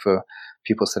supply for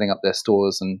people setting up their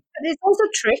stores. And it's also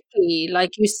tricky,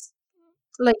 like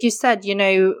you said,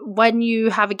 when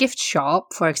you have a gift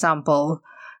shop, for example,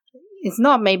 it's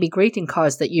not maybe greeting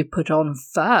cards that you put on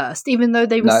first, even though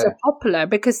they were so popular,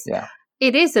 because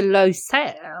it is a low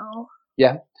sale.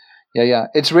 Yeah.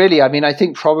 It's really, I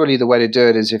think probably the way to do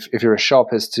it is if you're a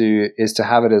shop is to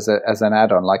have it as an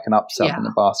add-on, like an upsell in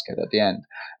the basket at the end,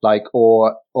 like,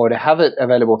 or to have it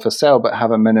available for sale, but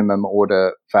have a minimum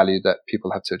order value that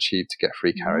people have to achieve to get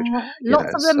free carriage.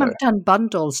 Lots of them have done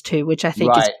bundles too, which I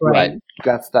think is great.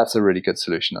 Right. That's a really good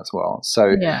solution as well.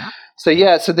 So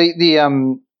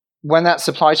the when that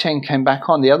supply chain came back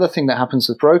on, the other thing that happens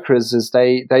with brokers is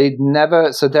they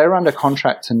never, so they're under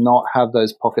contract to not have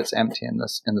those pockets empty in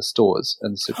the stores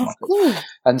and the supermarkets.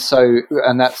 And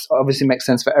that's obviously makes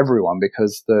sense for everyone,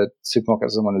 because the supermarket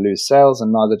doesn't want to lose sales,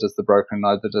 and neither does the broker, and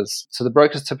the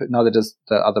brokers typically, neither does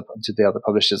the other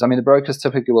publishers. The brokers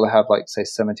typically will have, like, say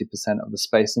 70% of the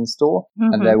space in store,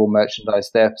 and they will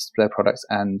merchandise their products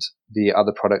and the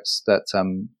other products that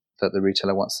the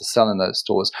retailer wants to sell in those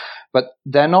stores. But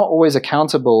they're not always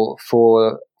accountable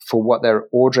for what they're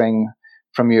ordering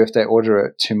from you if they order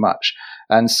it too much.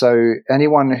 And so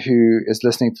anyone who is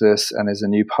listening to this and is a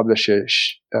new publisher,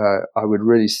 I would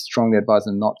really strongly advise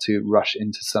them not to rush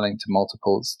into selling to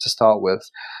multiples to start with,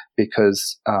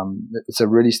 because it's a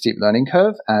really steep learning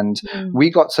curve. And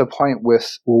we got to a point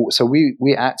so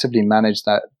we actively manage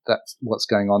that's what's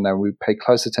going on there. We pay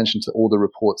close attention to all the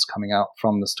reports coming out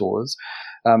from the stores.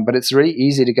 But it's really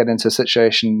easy to get into a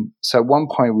situation. So at one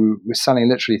point we were selling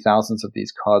literally thousands of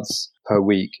these cards per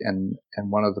week in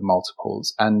one of the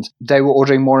multiples, and they were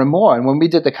ordering more and more. And when we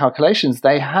did the calculations,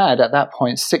 they had at that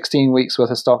point 16 weeks worth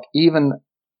of stock, even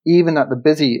at the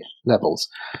busy levels.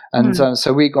 And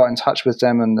so we got in touch with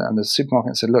them and the supermarket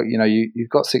and said, look,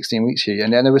 you've got 16 weeks here.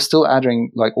 And they were still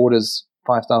adding, like, orders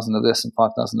 5,000 of this and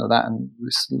 5,000 of that, and we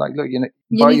was like, look,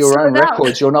 by your own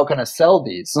records, you're not going to sell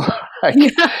these,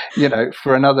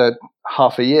 for another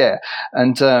half a year,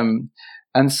 and so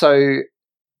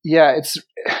it's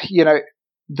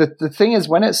the thing is,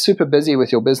 when it's super busy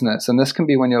with your business, and this can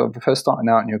be when you're first starting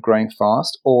out and you're growing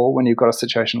fast, or when you've got a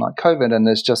situation like COVID and it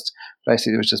was just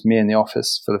me in the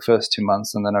office for the first 2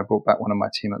 months, and then I brought back one of my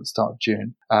team at the start of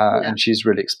June, and she's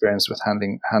really experienced with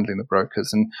handling the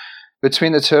brokers. And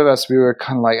between the two of us, we were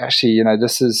kind of like, actually,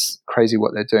 this is crazy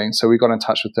what they're doing. So we got in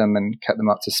touch with them and kept them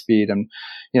up to speed. And,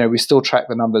 we still track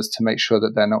the numbers to make sure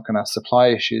that they're not going to have supply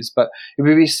issues. But it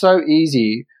would be so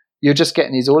easy you're just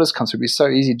getting these orders come through. It'd be so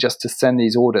easy just to send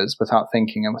these orders without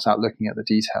thinking and without looking at the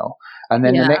detail. And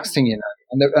then the next thing you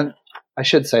know, and I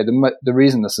should say the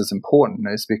reason this is important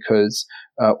is because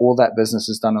all that business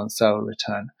is done on sale or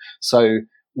return. So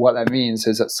what that means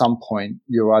is at some point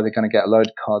you're either going to get a load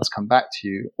of cards come back to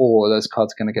you, or those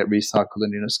cards are going to get recycled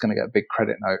and you're just going to get a big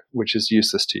credit note, which is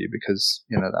useless to you because,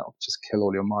 that'll just kill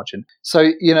all your margin.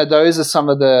 So, those are some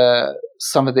of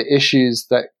the issues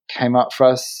that came up for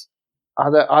us.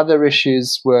 Other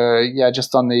issues were,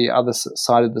 just on the other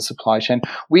side of the supply chain.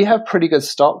 We have pretty good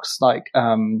stocks, like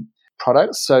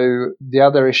products. So the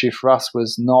other issue for us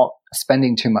was not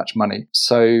spending too much money.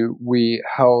 So we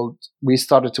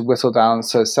started to whittle down.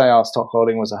 So say our stock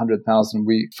holding was 100,000,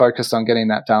 we focused on getting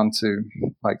that down to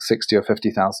like 60 or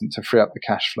 50,000 to free up the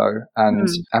cash flow. And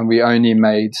we only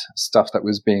made stuff that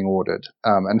was being ordered.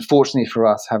 And fortunately for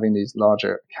us, having these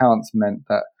larger accounts meant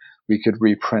that we could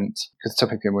reprint, because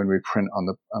typically when we print on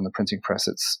the printing press,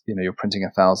 it's, you're printing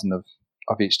 1,000 of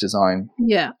each design.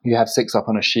 Yeah. You have 6 up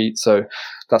on a sheet. So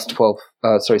that's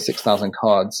 6,000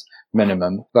 cards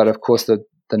minimum. But of course, the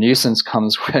nuisance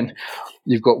comes when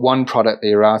you've got one product that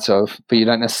you're out of, but you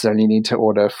don't necessarily need to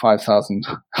order 5,000,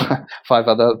 5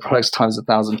 other products times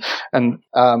 1,000. And,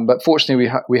 but fortunately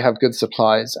we have good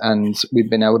supplies and we've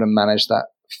been able to manage that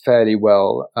fairly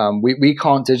well. We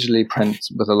can't digitally print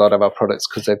with a lot of our products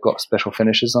because they've got special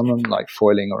finishes on them, like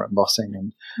foiling or embossing,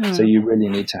 and so you really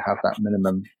need to have that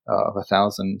minimum of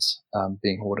 1,000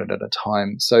 being ordered at a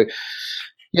time. So,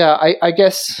 I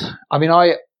guess,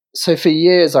 so for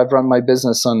years I've run my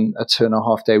business on a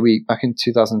 2.5 day week. Back in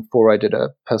 2004, I did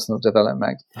a personal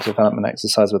development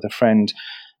exercise with a friend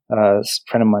of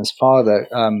mine's father,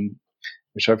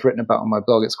 which I've written about on my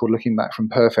blog. It's called Looking Back from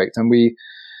Perfect, and we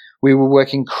were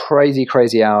working crazy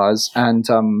hours, and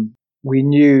we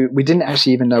didn't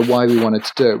actually even know why we wanted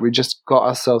to do it. We just got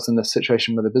ourselves in this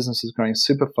situation where the business was growing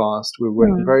super fast. We were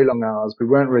working very long hours. We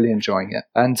weren't really enjoying it,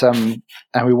 and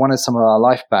we wanted some of our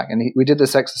life back. And we did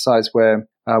this exercise where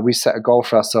we set a goal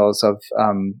for ourselves of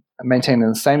maintaining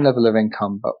the same level of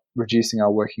income but reducing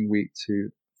our working week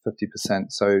to 50%,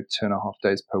 so 2.5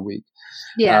 days per week.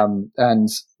 Yeah. And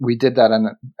we did that, and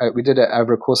we did it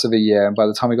over a course of a year. And by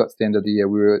the time we got to the end of the year,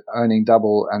 we were earning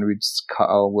double, and we just cut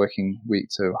our working week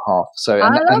to half. So I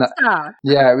love that.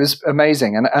 Yeah, it was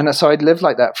amazing. And so I'd lived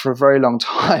like that for a very long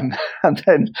time. And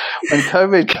then when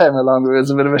COVID came along, it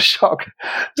was a bit of a shock.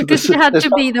 Because you had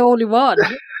to be the only one.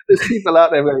 There's people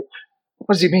out there going,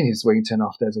 what does he mean he's working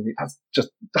 2.5 days a week? That's just,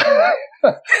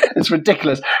 it's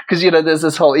ridiculous. Because, there's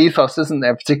this whole ethos, isn't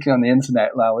there, particularly on the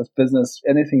internet now with business.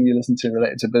 Anything you listen to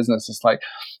related to business, it's like,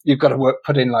 you've got to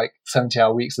put in like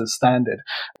 70-hour weeks as standard,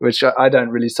 which I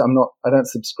don't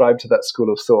subscribe to that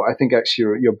school of thought. I think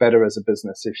actually you're better as a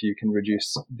business if you can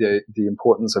reduce the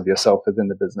importance of yourself within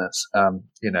the business,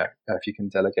 if you can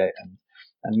delegate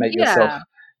and make yourself,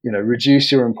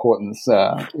 reduce your importance.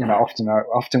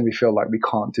 Often we feel like we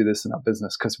can't do this in our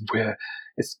business because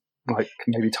it's like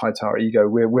maybe tied to our ego.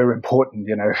 We're important,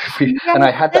 and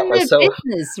I had that myself.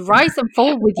 Business rise and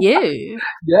fall with you.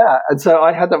 Yeah, and so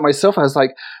I had that myself. I was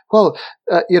like, well,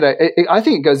 I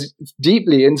think it goes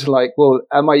deeply into like, well,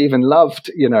 am I even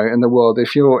loved, in the world?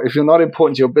 If you're not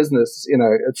important to your business,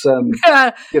 it's no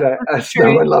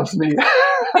one loves me.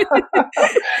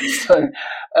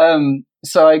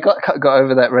 So I got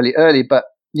over that really early, but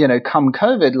come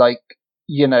COVID,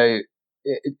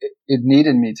 it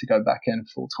needed me to go back in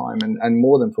full time and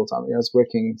more than full time. I was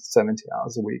working 70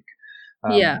 hours a week.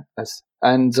 That's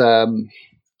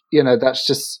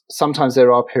just, sometimes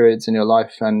there are periods in your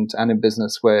life and in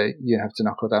business where you have to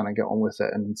knuckle down and get on with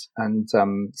it. And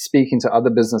speaking to other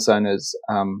business owners,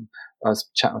 I was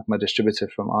chatting with my distributor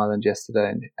from Ireland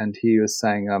yesterday, and he was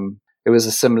saying, it was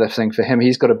a similar thing for him.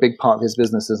 He's got a big part of his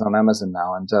business is on Amazon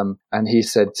now. And he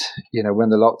said, when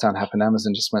the lockdown happened,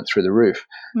 Amazon just went through the roof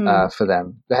for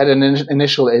them. They had an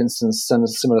initial instance, and a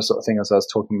similar sort of thing as I was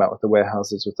talking about with the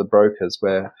warehouses, with the brokers,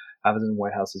 where Amazon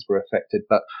warehouses were affected.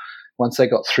 But once they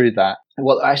got through that,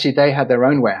 well, actually they had their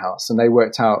own warehouse, and they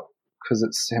worked out, because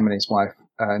it's him and his wife,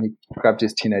 and he grabbed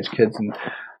his teenage kids, and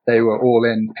they were all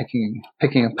in picking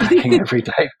and packing every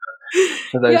day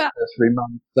for those first 3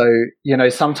 months. So,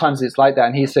 sometimes it's like that.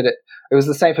 And he said it was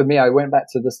the same for me. I went back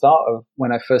to the start of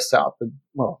when I first set up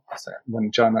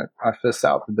when Joe and I first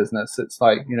set up the business. It's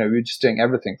like, we were just doing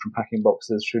everything from packing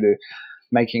boxes through to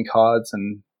making cards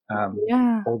and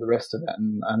all the rest of it,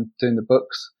 and doing the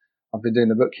books. I've been doing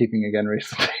the bookkeeping again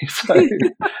recently. So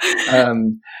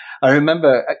I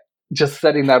remember just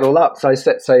setting that all up. So I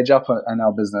set Sage up in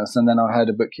our business, and then I hired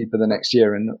a bookkeeper the next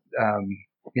year. And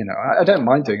I don't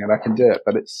mind doing it. I can do it,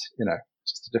 but it's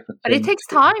just a different thing. But it takes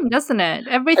time, doesn't it?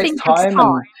 Everything takes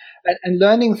time. and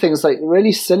learning things like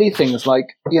really silly things like,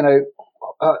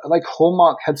 like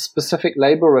Hallmark had specific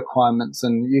label requirements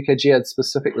and UKG had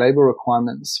specific label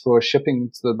requirements for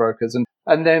shipping to the brokers.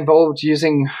 And they involved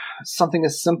using something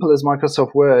as simple as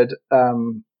Microsoft Word,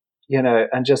 and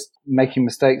just making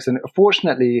mistakes. And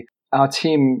fortunately, our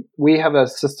team, we have a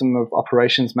system of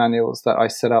operations manuals that I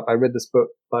set up. I read this book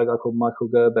by a guy called Michael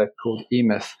Gerber called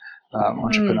E-Myth,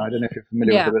 Entrepreneur. I don't know if you're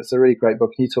familiar with it, but it's a really great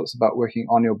book. He talks about working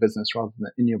on your business rather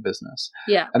than in your business.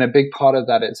 Yeah. And a big part of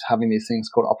that is having these things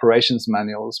called operations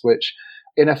manuals, which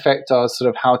in effect are sort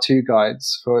of how-to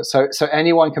guides for, so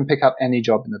anyone can pick up any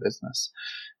job in the business.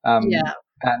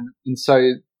 And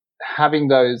so having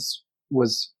those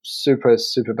was super,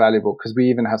 super valuable because we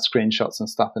even have screenshots and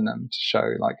stuff in them to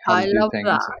show like how to do things.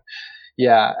 That.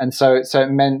 Yeah. And so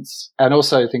it meant, and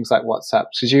also things like WhatsApp,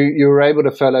 because you were able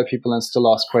to follow people and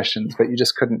still ask questions, but you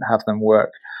just couldn't have them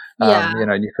work. You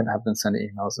couldn't have them send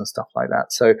emails and stuff like that.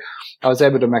 So I was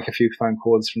able to make a few phone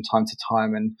calls from time to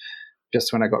time, and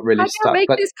just when I got really stuck. Make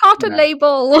this carton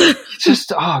label.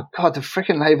 Just, oh God, the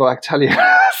freaking label, I tell you.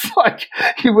 It's like,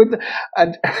 you would,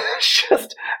 and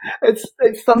just, it's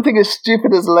something as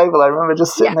stupid as a label. I remember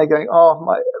just sitting there going, oh,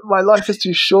 my life is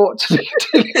too short to be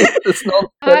doing this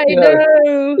nonsense. I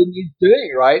know. You're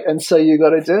doing, right? And so you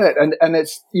got to do it. And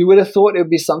it's, you would have thought it would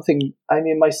be something, I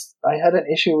mean, I had an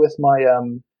issue with my,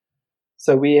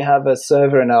 so we have a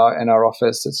server in our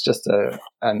office. It's just a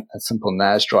simple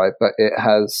NAS drive, but it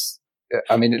has,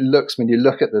 I mean, it looks, when you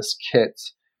look at this kit,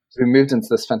 we moved into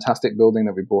this fantastic building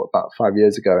that we bought about 5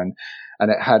 years ago, and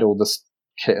it had all this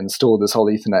kit installed, this whole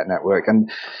Ethernet network.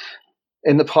 And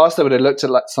in the past, I would have looked at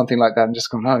like something like that and just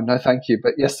gone, no, thank you.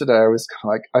 But yesterday, I was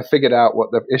kind of like, I figured out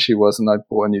what the issue was, and I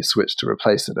bought a new switch to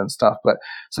replace it and stuff. But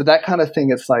so that kind of thing,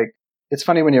 it's like, it's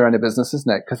funny when you're in a business,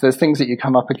 isn't it? Because there's things that you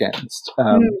come up against that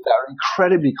are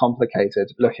incredibly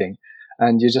complicated looking,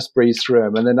 and you just breeze through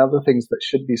them. And then other things that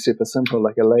should be super simple,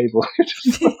 like a label.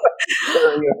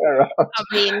 I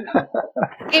mean,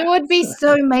 it would be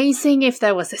so amazing if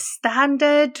there was a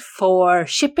standard for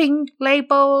shipping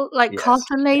label, like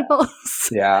carton labels.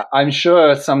 Yeah, I'm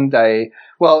sure someday.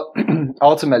 Well,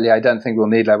 ultimately, I don't think we'll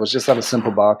need labels. Just have a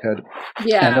simple barcode.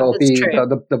 Yeah, and it'll be true.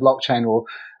 The blockchain will.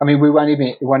 I mean, we won't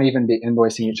even be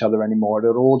invoicing each other anymore.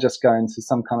 It'll all just go into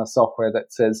some kind of software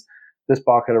that says this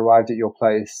barcode arrived at your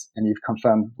place, and you've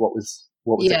confirmed what was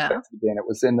expected to be, and it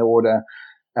was in the order,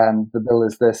 and the bill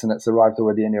is this, and it's arrived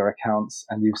already in your accounts,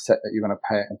 and you've set that you're going to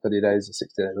pay it in 30 days or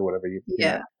 60 days or whatever you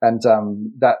know. And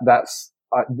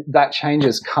that change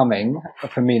is coming,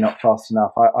 for me, not fast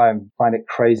enough. I find it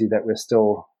crazy that we're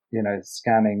still,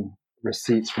 scanning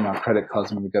receipts from our credit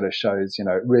cards when we go to shows.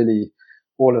 Really,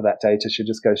 all of that data should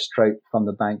just go straight from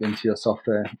the bank into your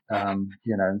software,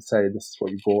 and say this is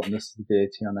what you bought and this is the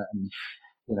VAT on it, and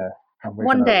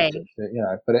one day,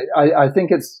 But I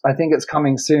think it's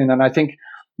coming soon, and I think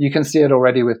you can see it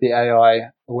already with the AI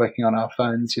working on our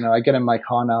phones. I get in my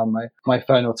car now, and my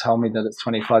phone will tell me that it's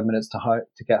 25 minutes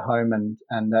to get home,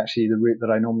 and actually the route that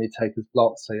I normally take is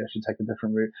blocked, so you should take a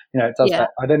different route. It does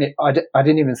that. I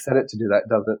didn't even set it to do that. It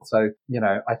does it. So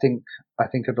I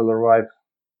think it'll arrive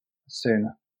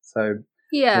soon. So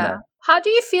How do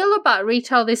you feel about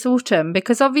retail this autumn?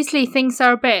 Because obviously things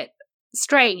are a bit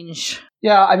strange.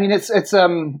 Yeah, I mean, it's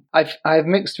I have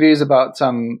mixed views about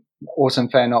Autumn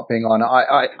Fair not being on.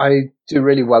 I do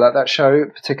really well at that show,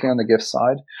 particularly on the gift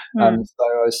side. So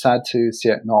I was sad to see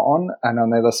it not on, and on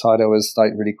the other side, I was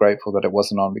like really grateful that it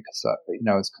wasn't on because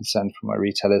I was concerned for my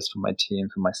retailers, for my team,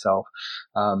 for myself,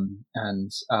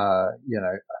 and I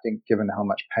think given how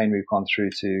much pain we've gone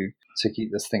through to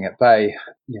keep this thing at bay,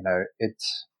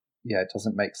 it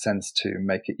doesn't make sense to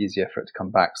make it easier for it to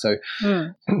come back. So,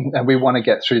 and we want to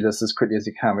get through this as quickly as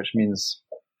you can, which means,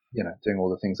 doing all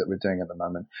the things that we're doing at the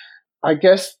moment. I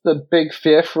guess the big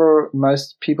fear for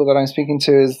most people that I'm speaking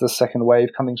to is the second wave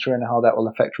coming through and how that will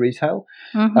affect retail.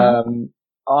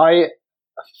 I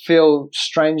feel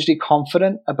strangely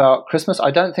confident about Christmas. I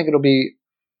don't think it'll be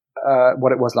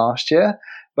what it was last year,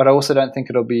 but I also don't think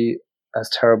it'll be as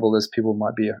terrible as people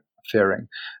might be fearing.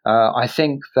 I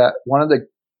think that one of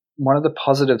the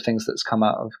positive things that's come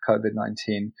out of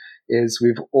COVID-19 is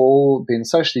we've all been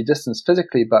socially distanced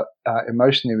physically, but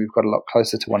emotionally we've got a lot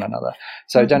closer to one another.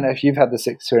 So I don't know if you've had this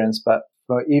experience, but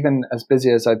even as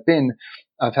busy as I've been,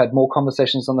 I've had more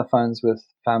conversations on the phones with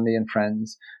family and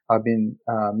friends. I've been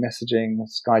messaging,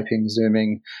 Skyping,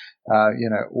 Zooming,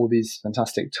 all these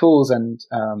fantastic tools, and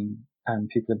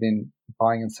people have been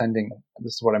buying and sending,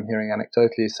 this is what I'm hearing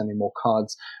anecdotally, sending more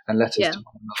cards and letters to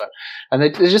one another. And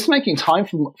they're just making time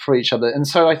for each other. And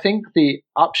so I think the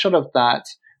upshot of that,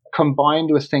 combined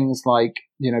with things like,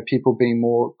 people being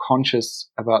more conscious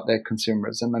about their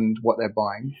consumerism and what they're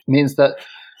buying, means that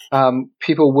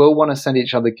people will want to send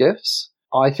each other gifts.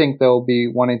 I think they'll be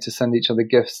wanting to send each other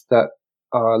gifts that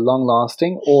are long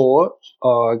lasting or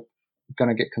are going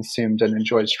to get consumed and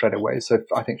enjoyed straight away. So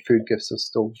I think food gifts are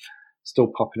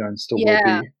still popular and still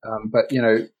will be. But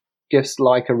gifts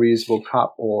like a reusable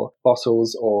cup or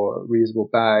bottles or reusable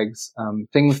bags,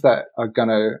 things that are going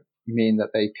to mean that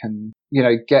they can,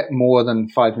 get more than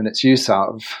 5 minutes use out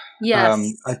of.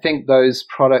 Yes. I think those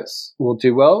products will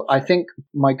do well. I think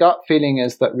my gut feeling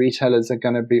is that retailers are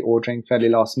going to be ordering fairly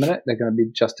last minute. They're going to be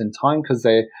just in time because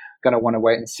they're going to want to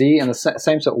wait and see in the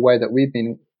same sort of way that we've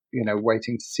been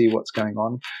waiting to see what's going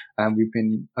on. And we've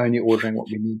been only ordering what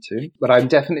we need to. But I'm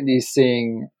definitely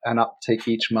seeing an uptick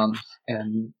each month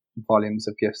in volumes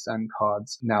of gifts and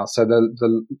cards now. So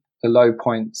the low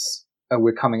points,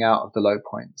 we're coming out of the low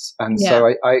points. And so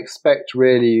I expect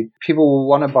really people will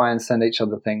want to buy and send each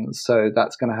other things. So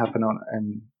that's going to happen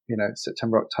in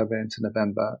September, October into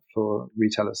November for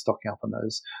retailers stocking up on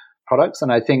those products.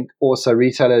 And I think also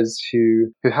retailers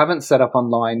who haven't set up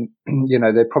online,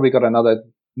 they've probably got another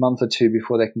month or two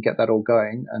before they can get that all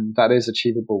going, and that is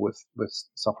achievable with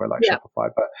software like Shopify.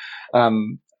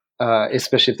 But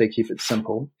especially if they keep it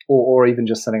simple, or even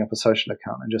just setting up a social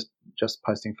account and just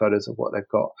posting photos of what they've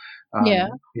got,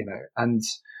 and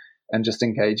just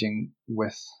engaging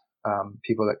with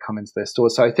people that come into their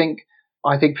stores. So I think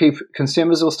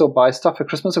consumers will still buy stuff for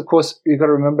Christmas. Of course, you've got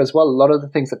to remember as well, a lot of the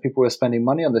things that people were spending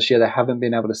money on this year, they haven't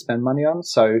been able to spend money on.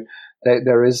 So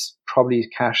there is probably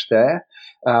cash there.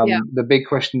 The big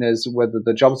question is whether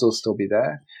the jobs will still be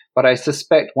there. But I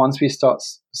suspect once we start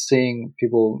seeing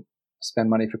people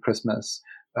spend money for Christmas,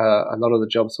 a lot of the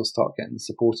jobs will start getting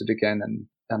supported again,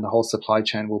 and the whole supply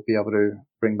chain will be able to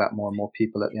bring back more and more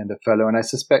people at the end of furlough. And I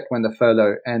suspect when the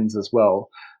furlough ends as well,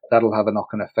 that'll have a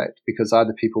knock-on effect, because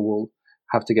either people will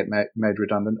have to get made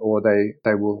redundant, or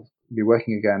they will be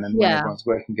working again. And when everyone's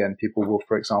working again, people will,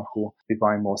 for example, be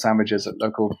buying more sandwiches at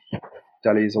local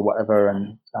delis or whatever,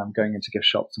 and going into gift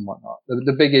shops and whatnot.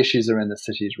 The big issues are in the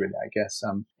cities, really, I guess.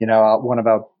 One of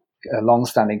our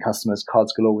long-standing customers,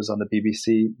 Cards Galore, was on the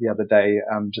BBC the other day,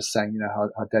 just saying,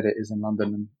 how dead it is in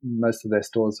London, and most of their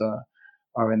stores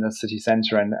are in the city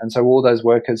centre, and so all those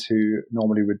workers who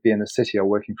normally would be in the city are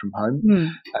working from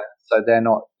home. So they're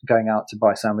not going out to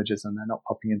buy sandwiches, and they're not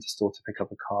popping into store to pick up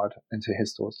a card, into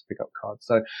his stores to pick up cards.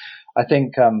 So I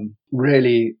think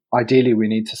really, ideally, we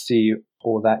need to see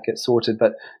all that get sorted.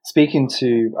 But I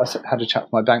had a chat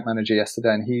with my bank manager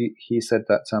yesterday, and he said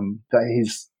that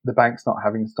the bank's not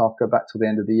having staff go back till the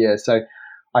end of the year. So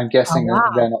I'm guessing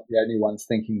that they're not the only ones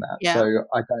thinking that. Yeah. So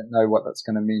I don't know what that's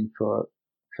going to mean for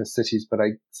cities,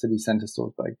 city centre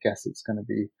stores, but I guess it's going to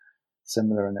be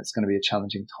similar, and it's going to be a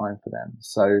challenging time for them.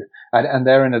 So, and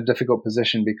they're in a difficult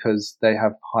position because they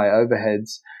have high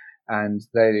overheads, and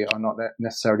they are not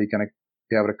necessarily going to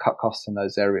be able to cut costs in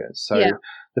those areas. So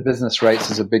the business rates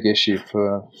is a big issue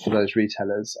for those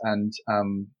retailers, and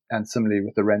similarly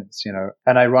with the rents,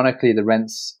 and ironically, the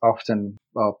rents often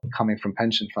are coming from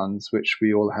pension funds, which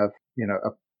we all have,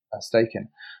 a stake in.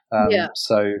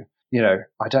 So,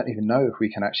 I don't even know if we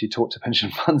can actually talk to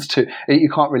pension funds you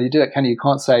can't really do it, can you? You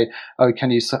can't say, oh,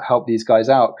 can you help these guys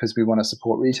out because we want to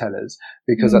support retailers,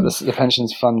 because the pension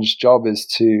fund's job is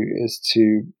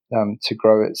to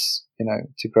grow its,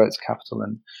 to grow its capital.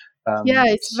 And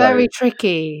it's very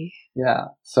tricky. Yeah.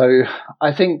 So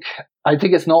I think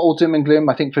it's not all doom and gloom.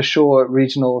 I think for sure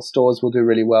regional stores will do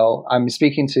really well. I'm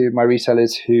speaking to my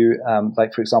retailers who,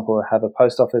 like, for example, have a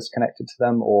post office connected to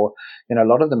them, or, a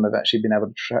lot of them have actually been able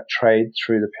to trade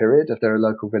through the period if they're a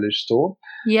local village store.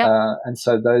 Yeah. And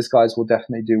so those guys will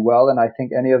definitely do well. And I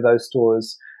think any of those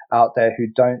stores out there who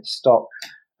don't stock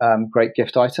great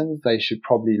gift items, they should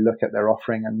probably look at their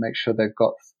offering and make sure they've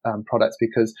got products,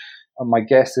 because my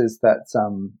guess is that,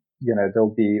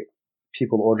 there'll be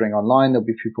people ordering online, there'll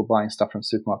be people buying stuff from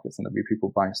supermarkets, and there'll be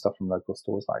people buying stuff from local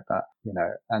stores like that,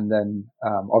 and then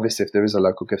obviously if there is a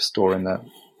local gift store in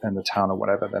the town or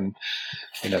whatever, then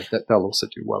they'll also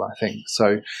do well, I think.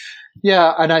 So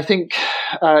and I think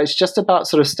it's just about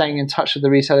sort of staying in touch with the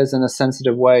retailers in a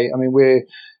sensitive way. I mean,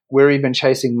 we're even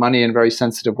chasing money in very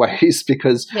sensitive ways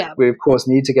because we, of course,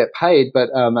 need to get paid. But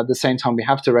at the same time, we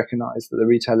have to recognize that the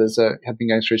retailers have been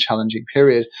going through a challenging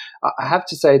period. I have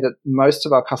to say that most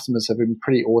of our customers have been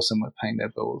pretty awesome with paying their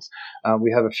bills.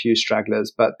 We have a few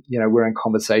stragglers, but, we're in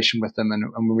conversation with them. And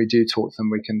when we do talk to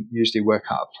them, we can usually work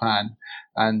out a plan.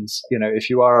 And, if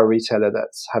you are a retailer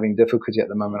that's having difficulty at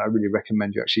the moment, I really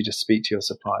recommend you actually just speak to your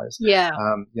suppliers.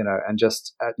 And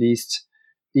just at least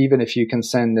even if you can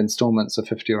send installments of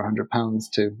 £50 or £100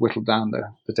 to whittle down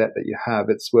the debt that you have,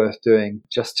 it's worth doing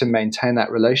just to maintain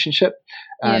that relationship.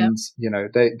 And,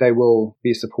 they will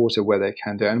be supportive where they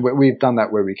can do. And we've done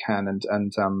that where we can.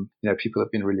 And people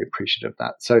have been really appreciative of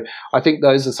that. So I think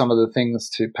those are some of the things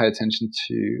to pay attention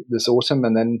to this autumn.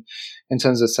 And then in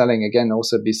terms of selling, again,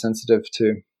 also be sensitive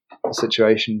to the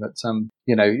situation that,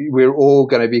 we're all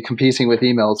going to be competing with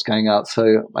emails going out.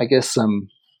 So I guess,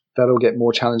 that'll get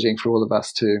more challenging for all of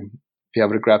us to be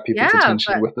able to grab people's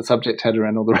attention with the subject header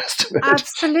and all the rest of it.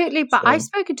 Absolutely. But I've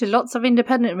spoken to lots of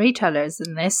independent retailers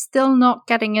and they're still not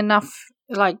getting enough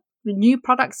new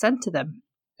products sent to them.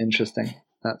 Interesting.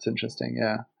 That's interesting.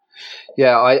 Yeah.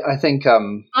 Yeah. I think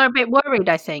I'm a bit worried,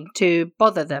 I think, to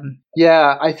bother them.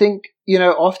 Yeah. I think,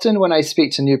 often when I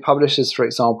speak to new publishers, for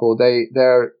example,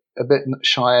 they're a bit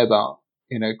shy about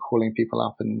calling people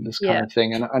up and this kind of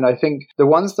thing. And I think the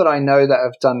ones that I know that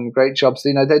have done great jobs,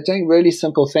 they're doing really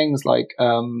simple things like,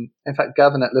 in fact,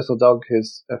 Gavin at Little Dog,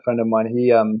 who's a friend of mine,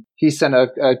 he sent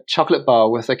a chocolate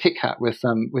bar with a Kit Kat with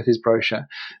his brochure.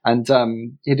 And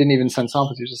he didn't even send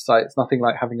samples. He was just like, it's nothing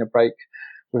like having a break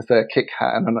with a Kit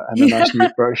Kat and a nice new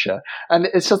brochure. And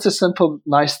it's just a simple,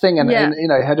 nice thing. And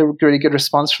had a really good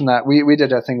response from that. We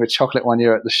did a thing with chocolate one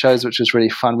year at the shows, which was really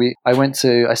fun.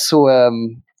 I saw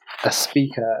a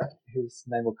speaker whose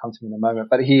name will come to me in a moment,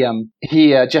 but he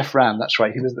Jeff Ram, that's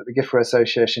right. He was at the Gift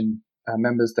Association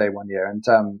Members Day one year,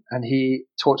 and he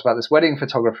talked about this wedding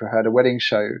photographer who had a wedding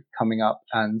show coming up,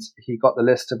 and he got the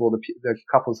list of all the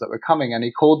couples that were coming, and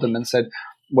he called them and said,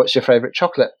 "What's your favorite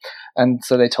chocolate?" And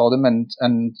so they told him,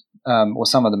 and or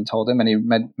some of them told him, and he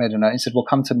made a note. He said, "Well,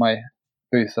 come to my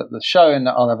booth at the show, and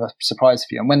I'll have a surprise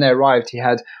for you." And when they arrived, he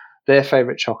had their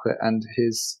favorite chocolate and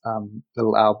his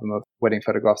little album of wedding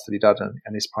photographs that he did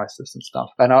and his price list and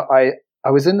stuff. And I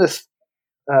was in this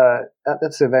at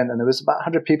this event, and there was about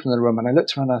 100 people in the room, and I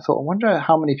looked around and I thought, I wonder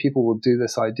how many people will do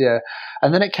this idea.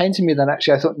 And then it came to me that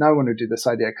actually I thought no one would do this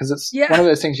idea, because it's one of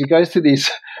those things, you go to these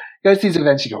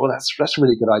events, you go, oh, that's a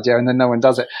really good idea, and then no one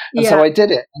does it. And so I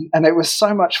did it, and it was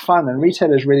so much fun, and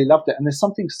retailers really loved it. And there's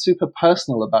something super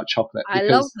personal about chocolate. I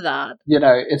love that.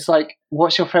 It's like,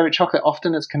 what's your favorite chocolate?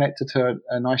 Often it's connected to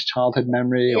a nice childhood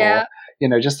memory or,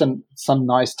 just some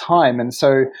nice time. And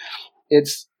so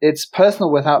it's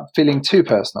personal without feeling too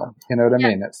personal. You know what I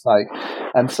mean? It's like,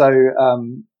 and so,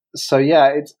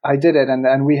 I did it,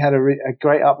 and we had a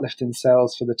great uplift in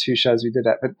sales for the 2 shows we did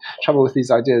it. But trouble with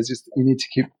these ideas is you need to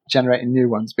keep generating new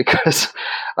ones, because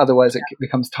otherwise it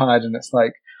becomes tired. And it's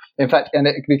like, in fact, and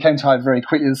it became tired very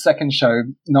quickly. The second show,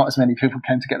 not as many people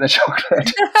came to get their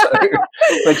chocolate,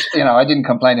 which I didn't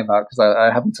complain about, because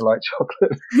I happen to like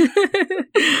chocolate.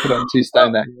 But I'm too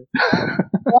stoned there.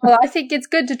 Well, I think it's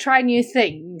good to try new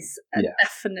things,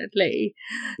 definitely.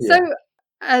 Yeah.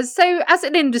 So as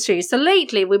an industry, so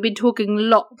lately we've been talking a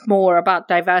lot more about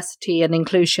diversity and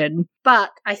inclusion,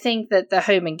 but I think that the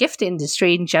home and gift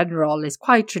industry in general is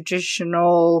quite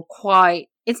traditional,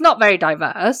 it's not very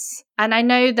diverse. And I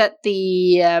know that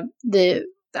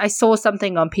I saw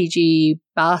something on PG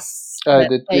Bus.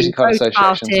 The Greeting Card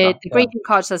Association. The Greeting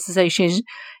Cards Association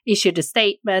issued a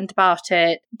statement about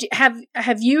it.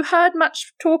 Have you heard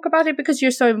much talk about it, because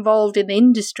you're so involved in the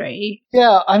industry?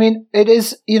 Yeah, I mean, it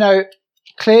is,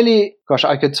 clearly, gosh,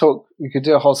 we could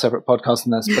do a whole separate podcast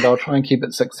on this, but I'll try and keep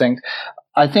it succinct.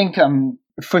 I think,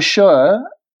 for sure,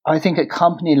 at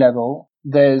company level,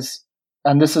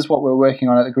 and this is what we're working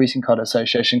on at the Greeting Card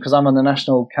Association, because I'm on the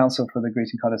National Council for the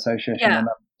Greeting Card Association, and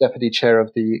I'm deputy chair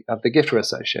of the Gifter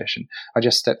Association. I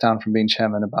just stepped down from being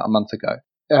chairman about a month ago.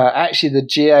 Actually, the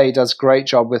GA does a great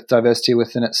job with diversity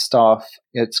within its staff.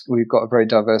 We've got a very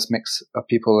diverse mix of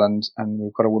people, and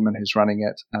we've got a woman who's running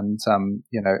it. And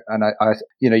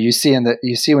you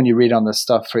see when you read on this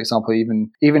stuff, for example,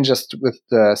 even just with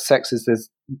the sexes, there's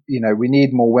we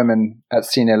need more women at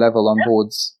senior level on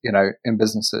boards, in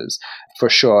businesses, for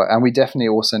sure. And we definitely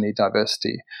also need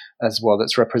diversity as well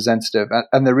that's representative.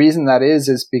 And the reason that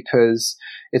is because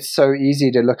it's so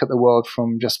easy to look at the world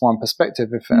from just one perspective.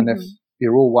 If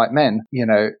you're all white men, you're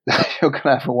going to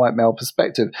have a white male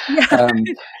perspective.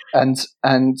 And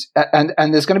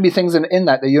there's going to be things in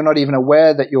that you're not even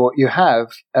aware that you have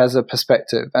as a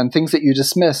perspective, and things that you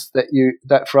dismiss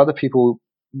that for other people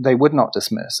they would not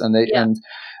dismiss.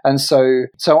 And so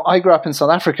I grew up in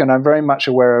South Africa, and I'm very much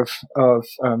aware of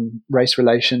race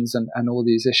relations and all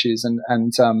these issues. And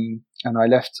I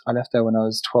left there when I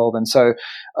was 12. And so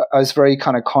I was very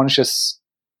kind of conscious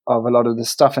of a lot of this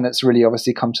stuff, and it's really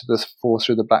obviously come to the fore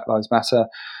through the Black Lives Matter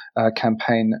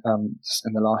campaign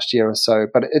in the last year or so.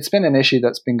 But it's been an issue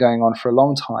that's been going on for a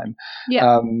long time.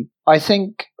 I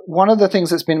think one of the things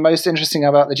that's been most interesting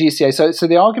about the GCA, so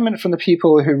the argument from the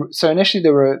people so initially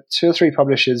there were 2 or 3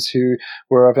 publishers who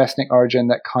were of ethnic origin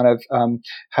that kind of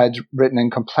had written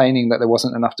in complaining that there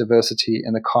wasn't enough diversity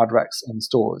in the card racks in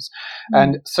stores.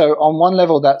 And so on one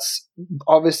level, that's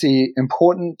obviously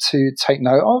important to take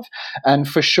note of. And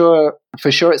for sure,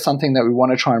 it's something that we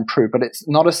want to try and improve, but it's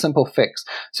not a simple fix.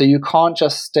 So you can't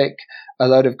just stick a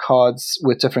load of cards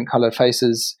with different colored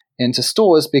faces into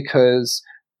stores, because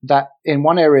that in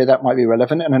one area that might be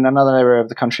relevant, and in another area of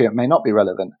the country it may not be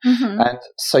relevant. And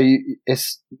so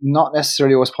it's not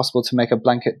necessarily always possible to make a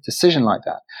blanket decision like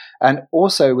that. And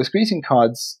also with greeting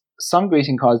cards, some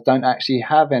greeting cards don't actually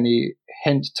have any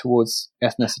hint towards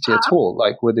ethnicity at all,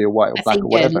 like whether you're white or black or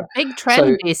whatever. The big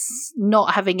trend is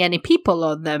not having any people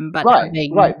on them, but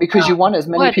right, because you want as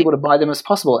many people to buy them as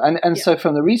possible. And so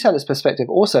from the retailer's perspective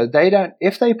also, they don't,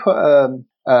 if they put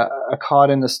a card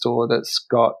in the store that's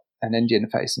got an Indian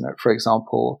face in it, for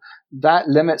example, that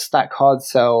limits that card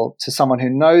sell to someone who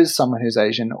knows someone who's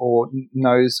Asian or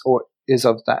knows or is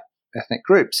of that ethnic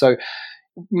group. So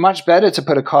much better to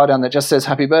put a card on that just says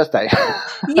happy birthday.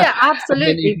 Yeah,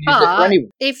 absolutely. But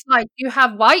if like you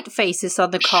have white faces on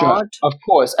the card, of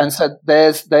course, and so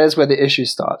there's where the issue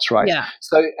starts, right? Yeah.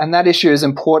 So, and that issue is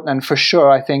important, and for sure,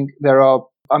 I think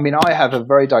I have a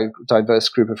very diverse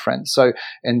group of friends. So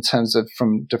in terms of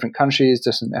from different countries,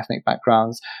 different ethnic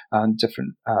backgrounds, and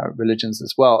different religions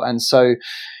as well. And so,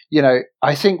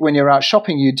 I think when you're out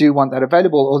shopping, you do want that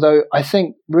available. Although I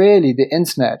think really the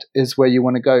internet is where you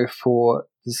want to go for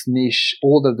this niche,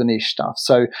 all of the niche stuff.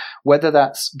 So whether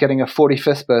that's getting a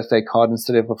 45th birthday card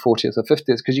instead of a 40th or 50th,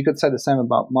 because you could say the same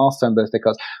about milestone birthday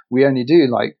cards. We only do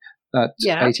like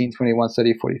 18, 21,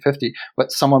 30, 40, 50,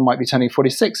 but someone might be turning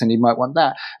 46 and you might want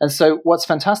that. And so what's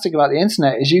fantastic about the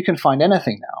internet is you can find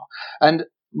anything now. And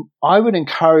I would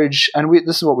encourage, and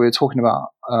this is what we were talking about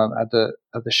at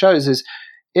the shows, is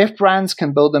if brands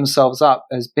can build themselves up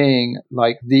as being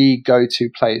like the go-to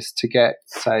place to get,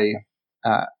 say,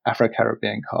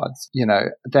 Afro-Caribbean cards,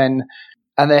 then,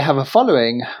 and they have a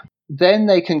following, then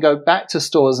they can go back to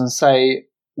stores and say,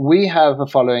 we have a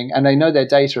following, and they know their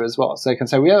data as well. So they can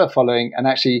say, we have a following, and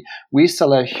actually we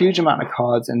sell a huge amount of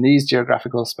cards in these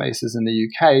geographical spaces in the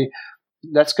UK.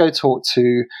 Let's go talk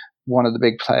to one of the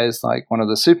big players, like one of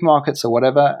the supermarkets or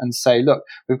whatever, and say, look,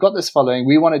 we've got this following.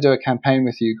 We want to do a campaign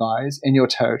with you guys in your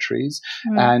territories.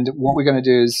 And what we're going to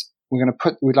do is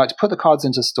we'd like to put the cards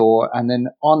into store, and then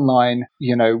online,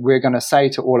 we're going to say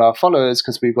to all our followers,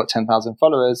 because we've got 10,000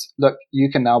 followers, look, you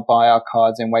can now buy our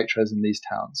cards in Waitrose in these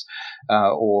towns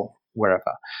or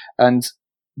wherever. And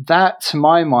that, to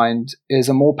my mind, is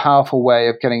a more powerful way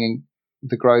of getting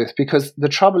the growth, because the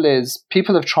trouble is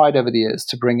people have tried over the years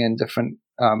to bring in different,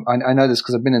 I know this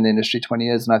because I've been in the industry 20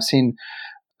 years and I've seen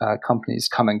companies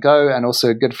come and go. And also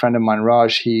a good friend of mine,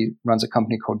 Raj, he runs a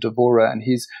company called Devora, and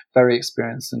he's very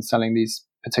experienced in selling these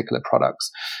particular products.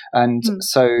 And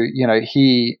so,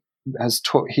 he has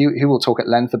he will talk at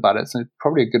length about it. So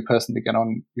probably a good person to get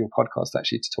on your podcast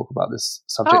actually to talk about this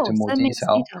subject in more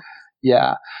detail.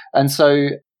 Yeah. And so,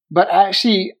 but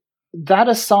actually that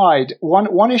aside,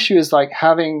 one issue is like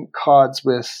having cards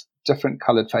with different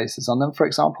colored faces on them, for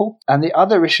example. And the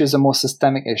other issue is a more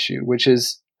systemic issue, which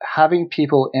is having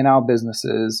people in our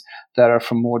businesses that are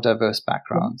from more diverse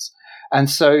backgrounds. And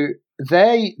so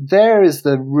there is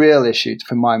the real issue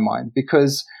from my mind,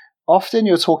 because often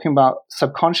you're talking about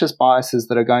subconscious biases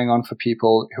that are going on for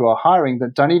people who are hiring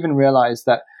that don't even realize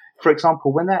that, for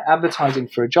example, when they're advertising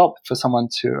for a job for someone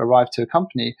to arrive to a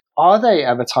company, are they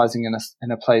advertising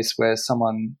in a place where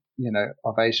someone,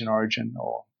 of Asian origin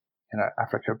or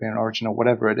Afro-Caribbean origin or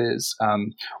whatever it is,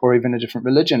 or even a different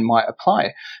religion might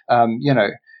apply?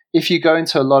 If you go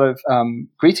into a lot of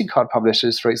greeting card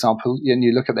publishers, for example, and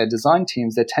you look at their design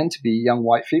teams, they tend to be young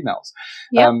white females.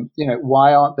 Yep.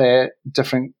 Why aren't there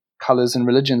different colors and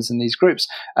religions in these groups?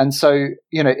 And so,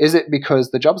 is it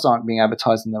because the jobs aren't being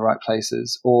advertised in the right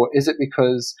places, or is it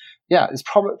because, it's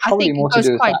probably more to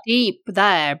do with that. I think it goes quite deep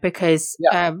there, because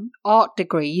art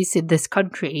degrees in this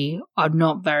country are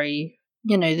not very,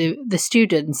 the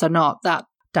students are not that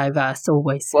diverse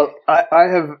always. Well, I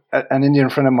have an Indian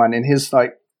friend of mine, and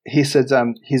he said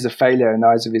he's a failure in the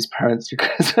eyes of his parents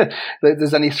because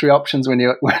there's only 3 options when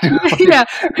you're in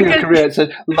your career. It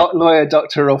said lawyer,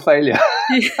 doctor, or failure.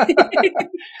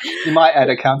 You might add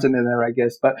accountant in there, I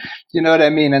guess, but you know what I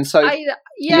mean. And so,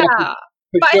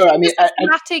 but sure. I think it's a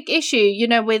systematic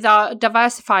issue, with our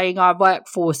diversifying our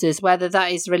workforces, whether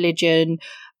that is religion,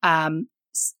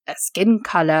 skin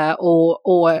color,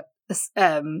 or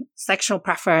sexual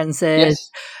preferences.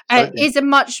 Yes, It's a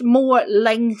much more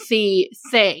lengthy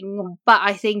thing, but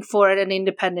I think for an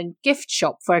independent gift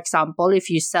shop, for example, if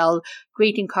you sell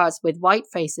greeting cards with white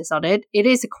faces on it,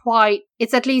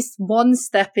 it's at least one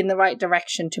step in the right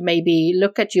direction to maybe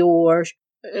look at your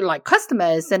like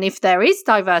customers, and if there is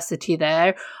diversity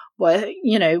there, well,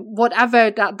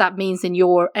 whatever that means in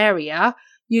your area,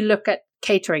 you look at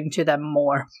catering to them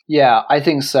more. Yeah, I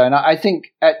think so. And I think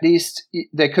at least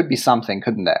there could be something,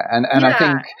 couldn't there? And I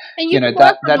think,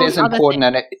 that is important.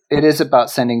 And it is about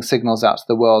sending signals out to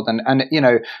the world. And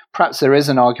perhaps there is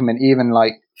an argument even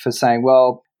like for saying,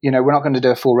 well, we're not going to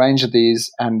do a full range of these,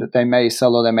 and they may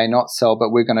sell or they may not sell, but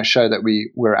we're going to show that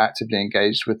we're actively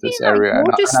engaged with this area.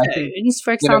 Waterstones,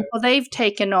 for example, they've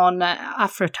taken on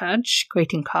Afrotouch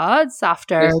greeting cards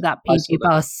after that PG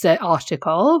Bus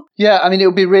article. Yeah, I mean, it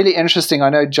would be really interesting. I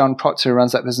know John Proctor, who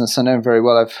runs that business. I know him very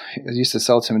well. I used to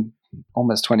sell to him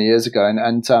almost 20 years ago.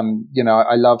 And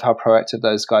I love how proactive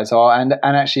those guys are. And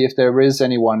actually, if there is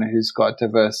anyone who's got a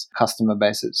diverse customer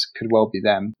base, it could well be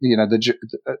them.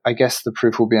 I guess the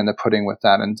proof will be in the pudding with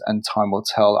that, and time will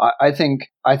tell. I think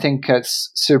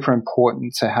it's super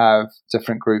important to have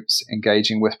different groups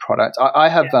engaging with product. I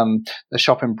have a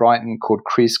shop in Brighton called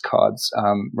Crease Cards,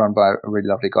 run by a really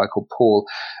lovely guy called Paul,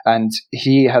 and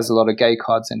he has a lot of gay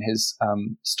cards in his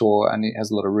store, and he has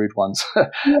a lot of rude ones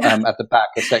at the back,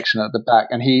 a section at the back,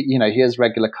 and he has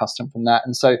regular custom from that.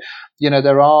 And so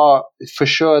there are, for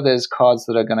sure, there's cards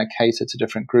that are going to cater to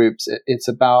different groups. It's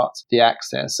about the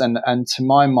access, and to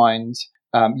my mind,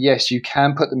 yes, you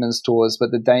can put them in stores, but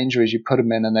the danger is you put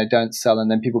them in and they don't sell, and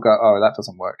then people go, oh, that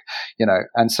doesn't work,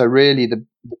 and so really the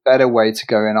better way to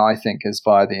go in, I think, is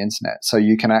via the internet. So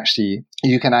you can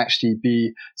actually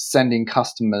be sending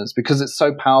customers, because it's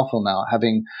so powerful now,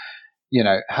 having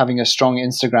a strong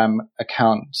Instagram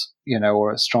account,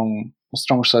 or a strong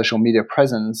social media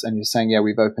presence, and you're saying, yeah,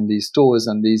 we've opened these stores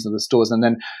and these are the stores, and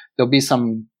then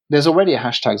there's already a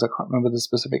hashtag. I can't remember the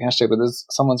specific hashtag, but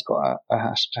someone's got a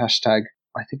hashtag.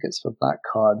 I think it's for black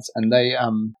cards, and they,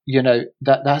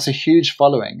 that's a huge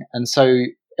following. And so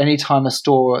anytime a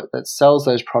store that sells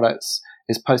those products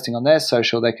is posting on their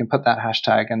social, they can put that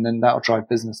hashtag, and then that'll drive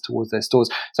business towards their stores.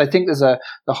 So I think there's the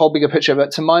whole bigger picture.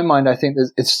 But to my mind, I think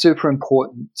it's super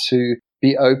important to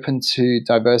be open to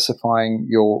diversifying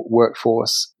your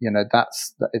workforce.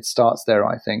 It starts there,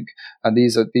 I think. And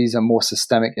these are more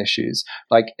systemic issues.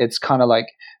 Like, it's kind of like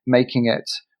making it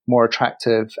more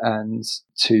attractive and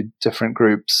to different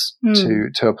groups to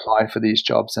apply for these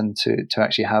jobs and to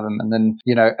actually have them.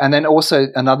 And then also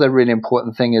another really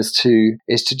important thing is to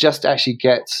just actually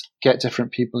get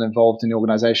different people involved in the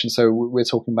organization. So we're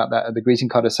talking about that at the Greeting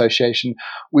Card Association.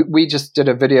 We just did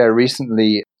a video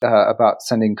recently about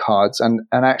sending cards, and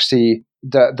actually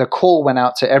the call went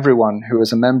out to everyone who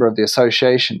was a member of the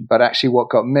association. But actually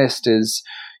what got missed is,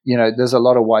 there's a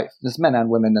lot of there's men and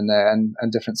women in there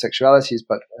and different sexualities,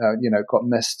 but, got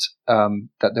missed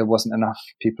that there wasn't enough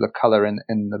people of color in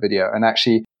the video. And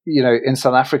actually, in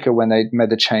South Africa, when they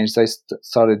made the change, they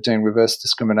started doing reverse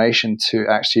discrimination to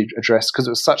actually address, because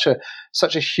it was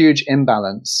such a huge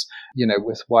imbalance,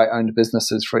 with white-owned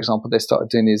businesses, for example. They started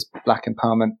doing these black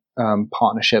empowerment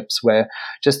partnerships, where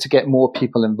just to get more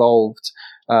people involved,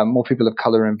 more people of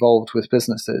color involved with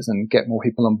businesses, and get more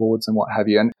people on boards and what have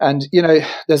you. And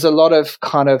there's a lot of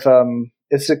kind of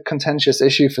it's a contentious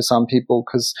issue for some people,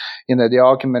 because the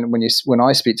argument when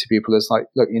I speak to people is like,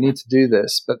 look, you need to do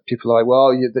this, but people are like,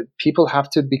 well, people have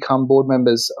to become board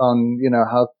members on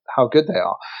how good they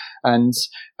are, and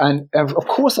of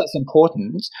course that's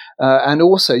important, and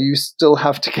also you still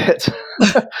have to get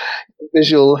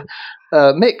visual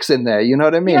mix in there, you know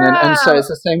what I mean? Yeah. And so it's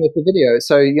the same with the video.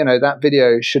 So that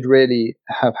video should really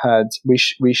have had,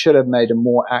 we should have made a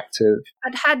more active.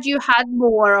 And had you had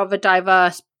more of a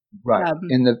diverse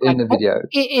in the video,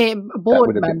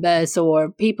 board members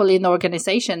or people in the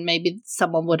organization, maybe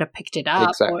someone would have picked it up.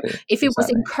 Exactly. Or if it was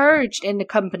encouraged in the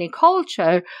company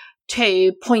culture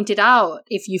to point it out,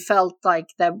 if you felt like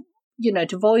that,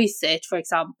 to voice it, for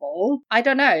example. I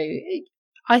don't know.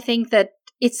 I think that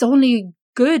it's only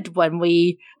good when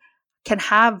we can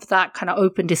have that kind of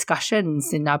open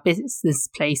discussions in our business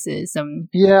places.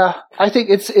 Yeah, I think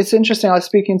it's interesting. I was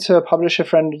speaking to a publisher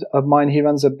friend of mine. He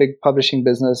runs a big publishing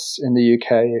business in the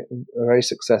UK, very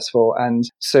successful. And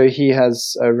so he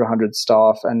has over 100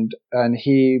 staff, and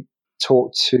he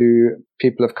talked to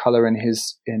people of color in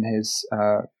his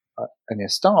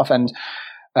staff. And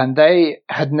And they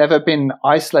had never been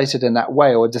isolated in that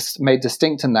way or just made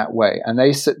distinct in that way. And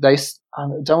they I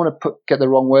don't want to get the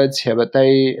wrong words here, but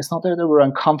it's not that they were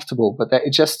uncomfortable, but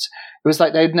it was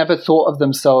like they'd never thought of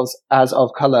themselves as of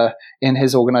color in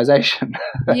his organization.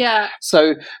 Yeah.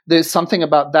 So there's something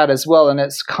about that as well. And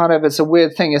it's a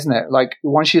weird thing, isn't it? Like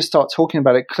once you start talking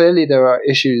about it, clearly there are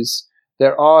issues.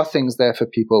 There are things there for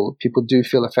people. People do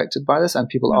feel affected by this, and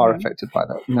people are affected by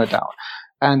that, no doubt.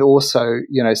 And also,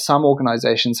 some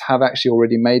organizations have actually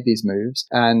already made these moves,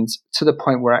 and to the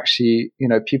point where actually,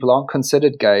 people aren't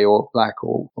considered gay or black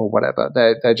or whatever.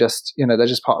 They're just, they're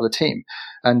just part of the team.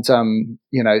 And,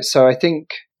 so I think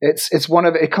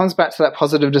it comes back to that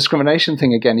positive discrimination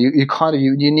thing again. You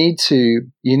need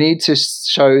to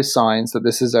show signs that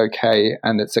this is okay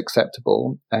and it's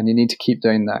acceptable, and you need to keep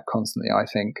doing that constantly. I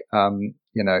think,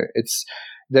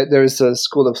 there is a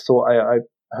school of thought. I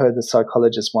heard the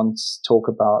psychologist once talk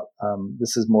about,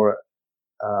 this is more,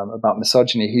 about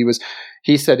misogyny.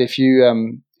 He said,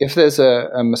 if there's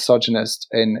a misogynist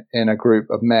in a group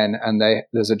of men and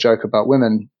there's a joke about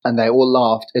women and they all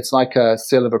laughed, it's like a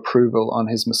seal of approval on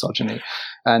his misogyny.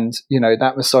 And,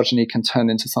 that misogyny can turn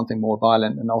into something more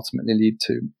violent and ultimately lead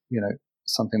to,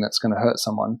 something that's going to hurt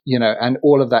someone, and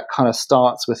all of that kind of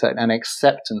starts with an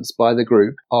acceptance by the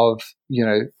group of,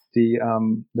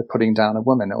 the putting down of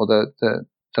women or the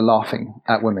laughing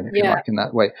at women, if you like, in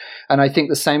that way. And I think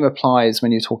the same applies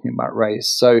when you're talking about race.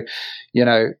 So,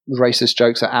 racist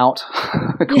jokes are out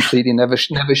completely, never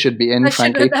should be in,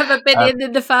 frankly. Should have never been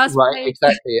in the first right, place.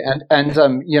 Exactly.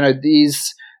 And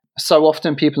these, so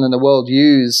often people in the world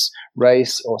use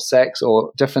race or sex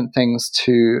or different things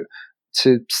to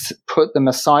put them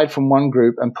aside from one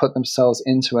group and put themselves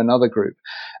into another group.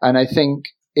 And I think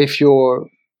if you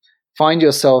find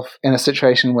yourself in a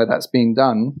situation where that's being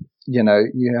done,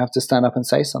 you have to stand up and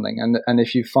say something. And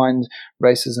if you find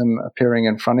racism appearing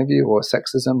in front of you, or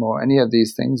sexism, or any of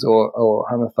these things, or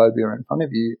homophobia in front of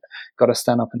you, got to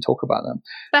stand up and talk about them.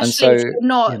 Especially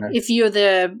if you're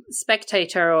the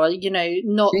spectator, or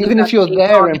not even if you're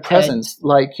there in presence,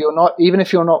 like you're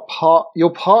part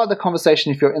of the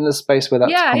conversation if you're in the space where that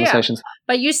conversation's. Yeah.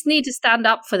 But you just need to stand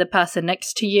up for the person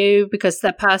next to you, because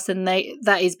the person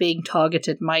that is being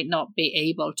targeted might not be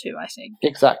able to, I think.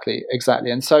 Exactly.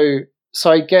 And so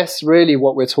I guess really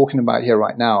what we're talking about here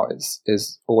right now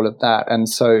is all of that. And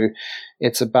so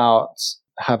it's about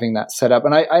having that set up.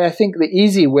 And I think the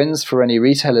easy wins for any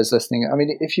retailers listening. I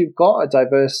mean, if you've got a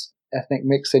diverse ethnic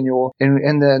mix in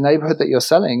the neighborhood that you're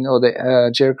selling, or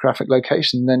the geographic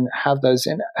location, then have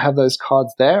those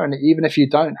cards there. And even if you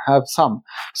don't, have some,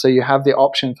 so you have the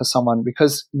option for someone,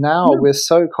 because now we're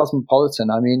so cosmopolitan.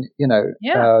 I mean,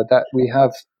 that we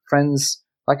have friends,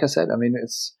 like I said,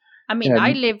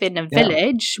 I live in a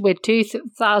village with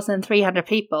 2,300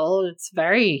 people.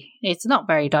 It's not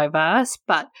very diverse,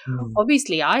 but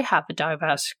obviously I have a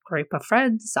diverse group of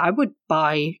friends. I would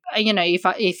buy,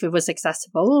 if it was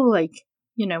accessible, like,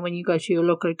 when you go to your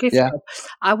local gift shop,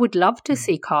 I would love to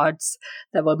see cards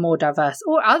that were more diverse,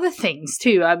 or other things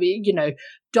too. I mean,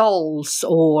 dolls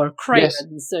or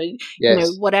crayons, or,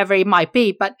 whatever it might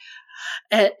be, but,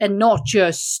 and not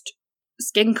just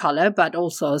skin color, but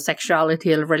also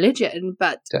sexuality and religion.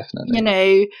 But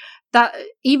definitely, that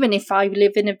even if I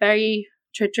live in a very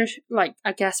like,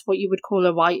 I guess what you would call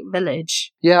a white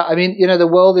village. Yeah, I mean, the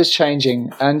world is changing,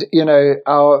 and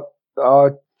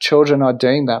our children are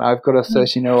doing that. I've got a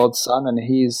 13-year-old son, and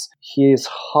he is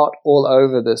hot all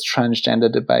over this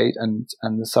transgender debate and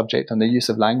the subject and the use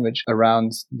of language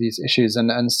around these issues.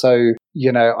 And so,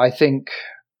 I think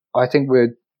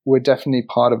we're definitely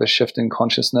part of a shift in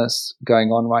consciousness going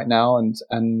on right now, and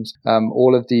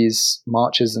all of these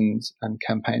marches and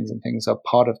campaigns and things are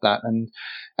part of that.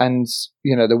 And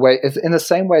the way, in the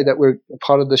same way that we're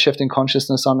part of the shift in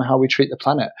consciousness on how we treat the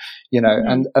planet,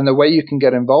 and the way you can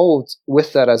get involved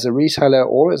with that as a retailer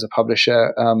or as a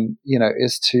publisher,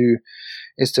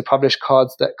 is to publish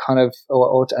cards that kind of,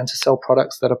 and to sell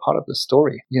products that are part of the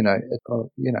story.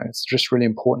 It's just really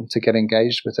important to get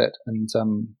engaged with it, and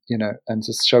and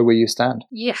to show where you stand.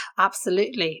 Yeah,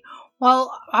 absolutely.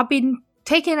 Well, I've been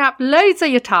taking up loads of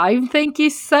your time. Thank you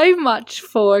so much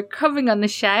for coming on the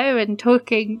show and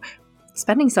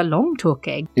spending so long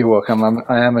talking. You're welcome.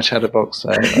 I am a chatterbox, so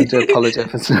I do apologize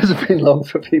if it's been long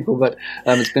for people, but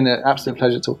it's been an absolute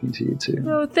pleasure talking to you too.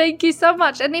 Oh, thank you so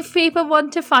much. And if people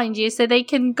want to find you, so they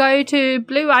can go to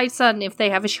Blue Eyed Sun if they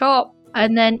have a shop,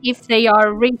 and then if they are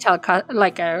a retail,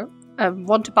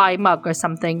 want to buy a mug or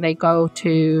something, they go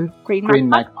to Green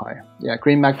Magpie.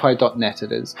 greenmagpie.net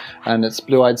it is, and it's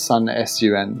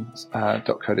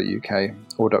blueeyedsun.co.uk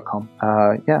or .com.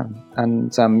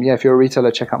 If you're a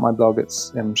retailer, check out my blog.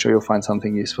 I'm sure you'll find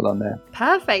something useful on there.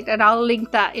 Perfect, and I'll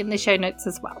link that in the show notes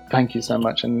as well. Thank you so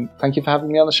much, and thank you for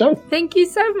having me on the show. Thank you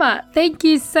so much. Thank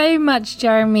you so much,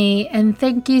 Jeremy, and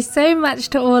thank you so much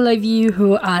to all of you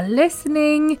who are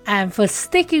listening and for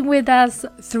sticking with us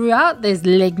throughout this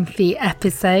lengthy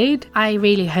episode. I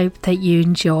really hope that you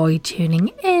enjoy tuning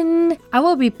in. I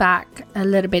will be back a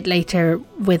little bit later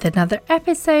with another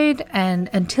episode, and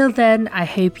until then, I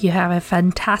hope you have a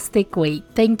fantastic week.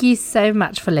 Thank you so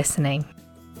much for listening.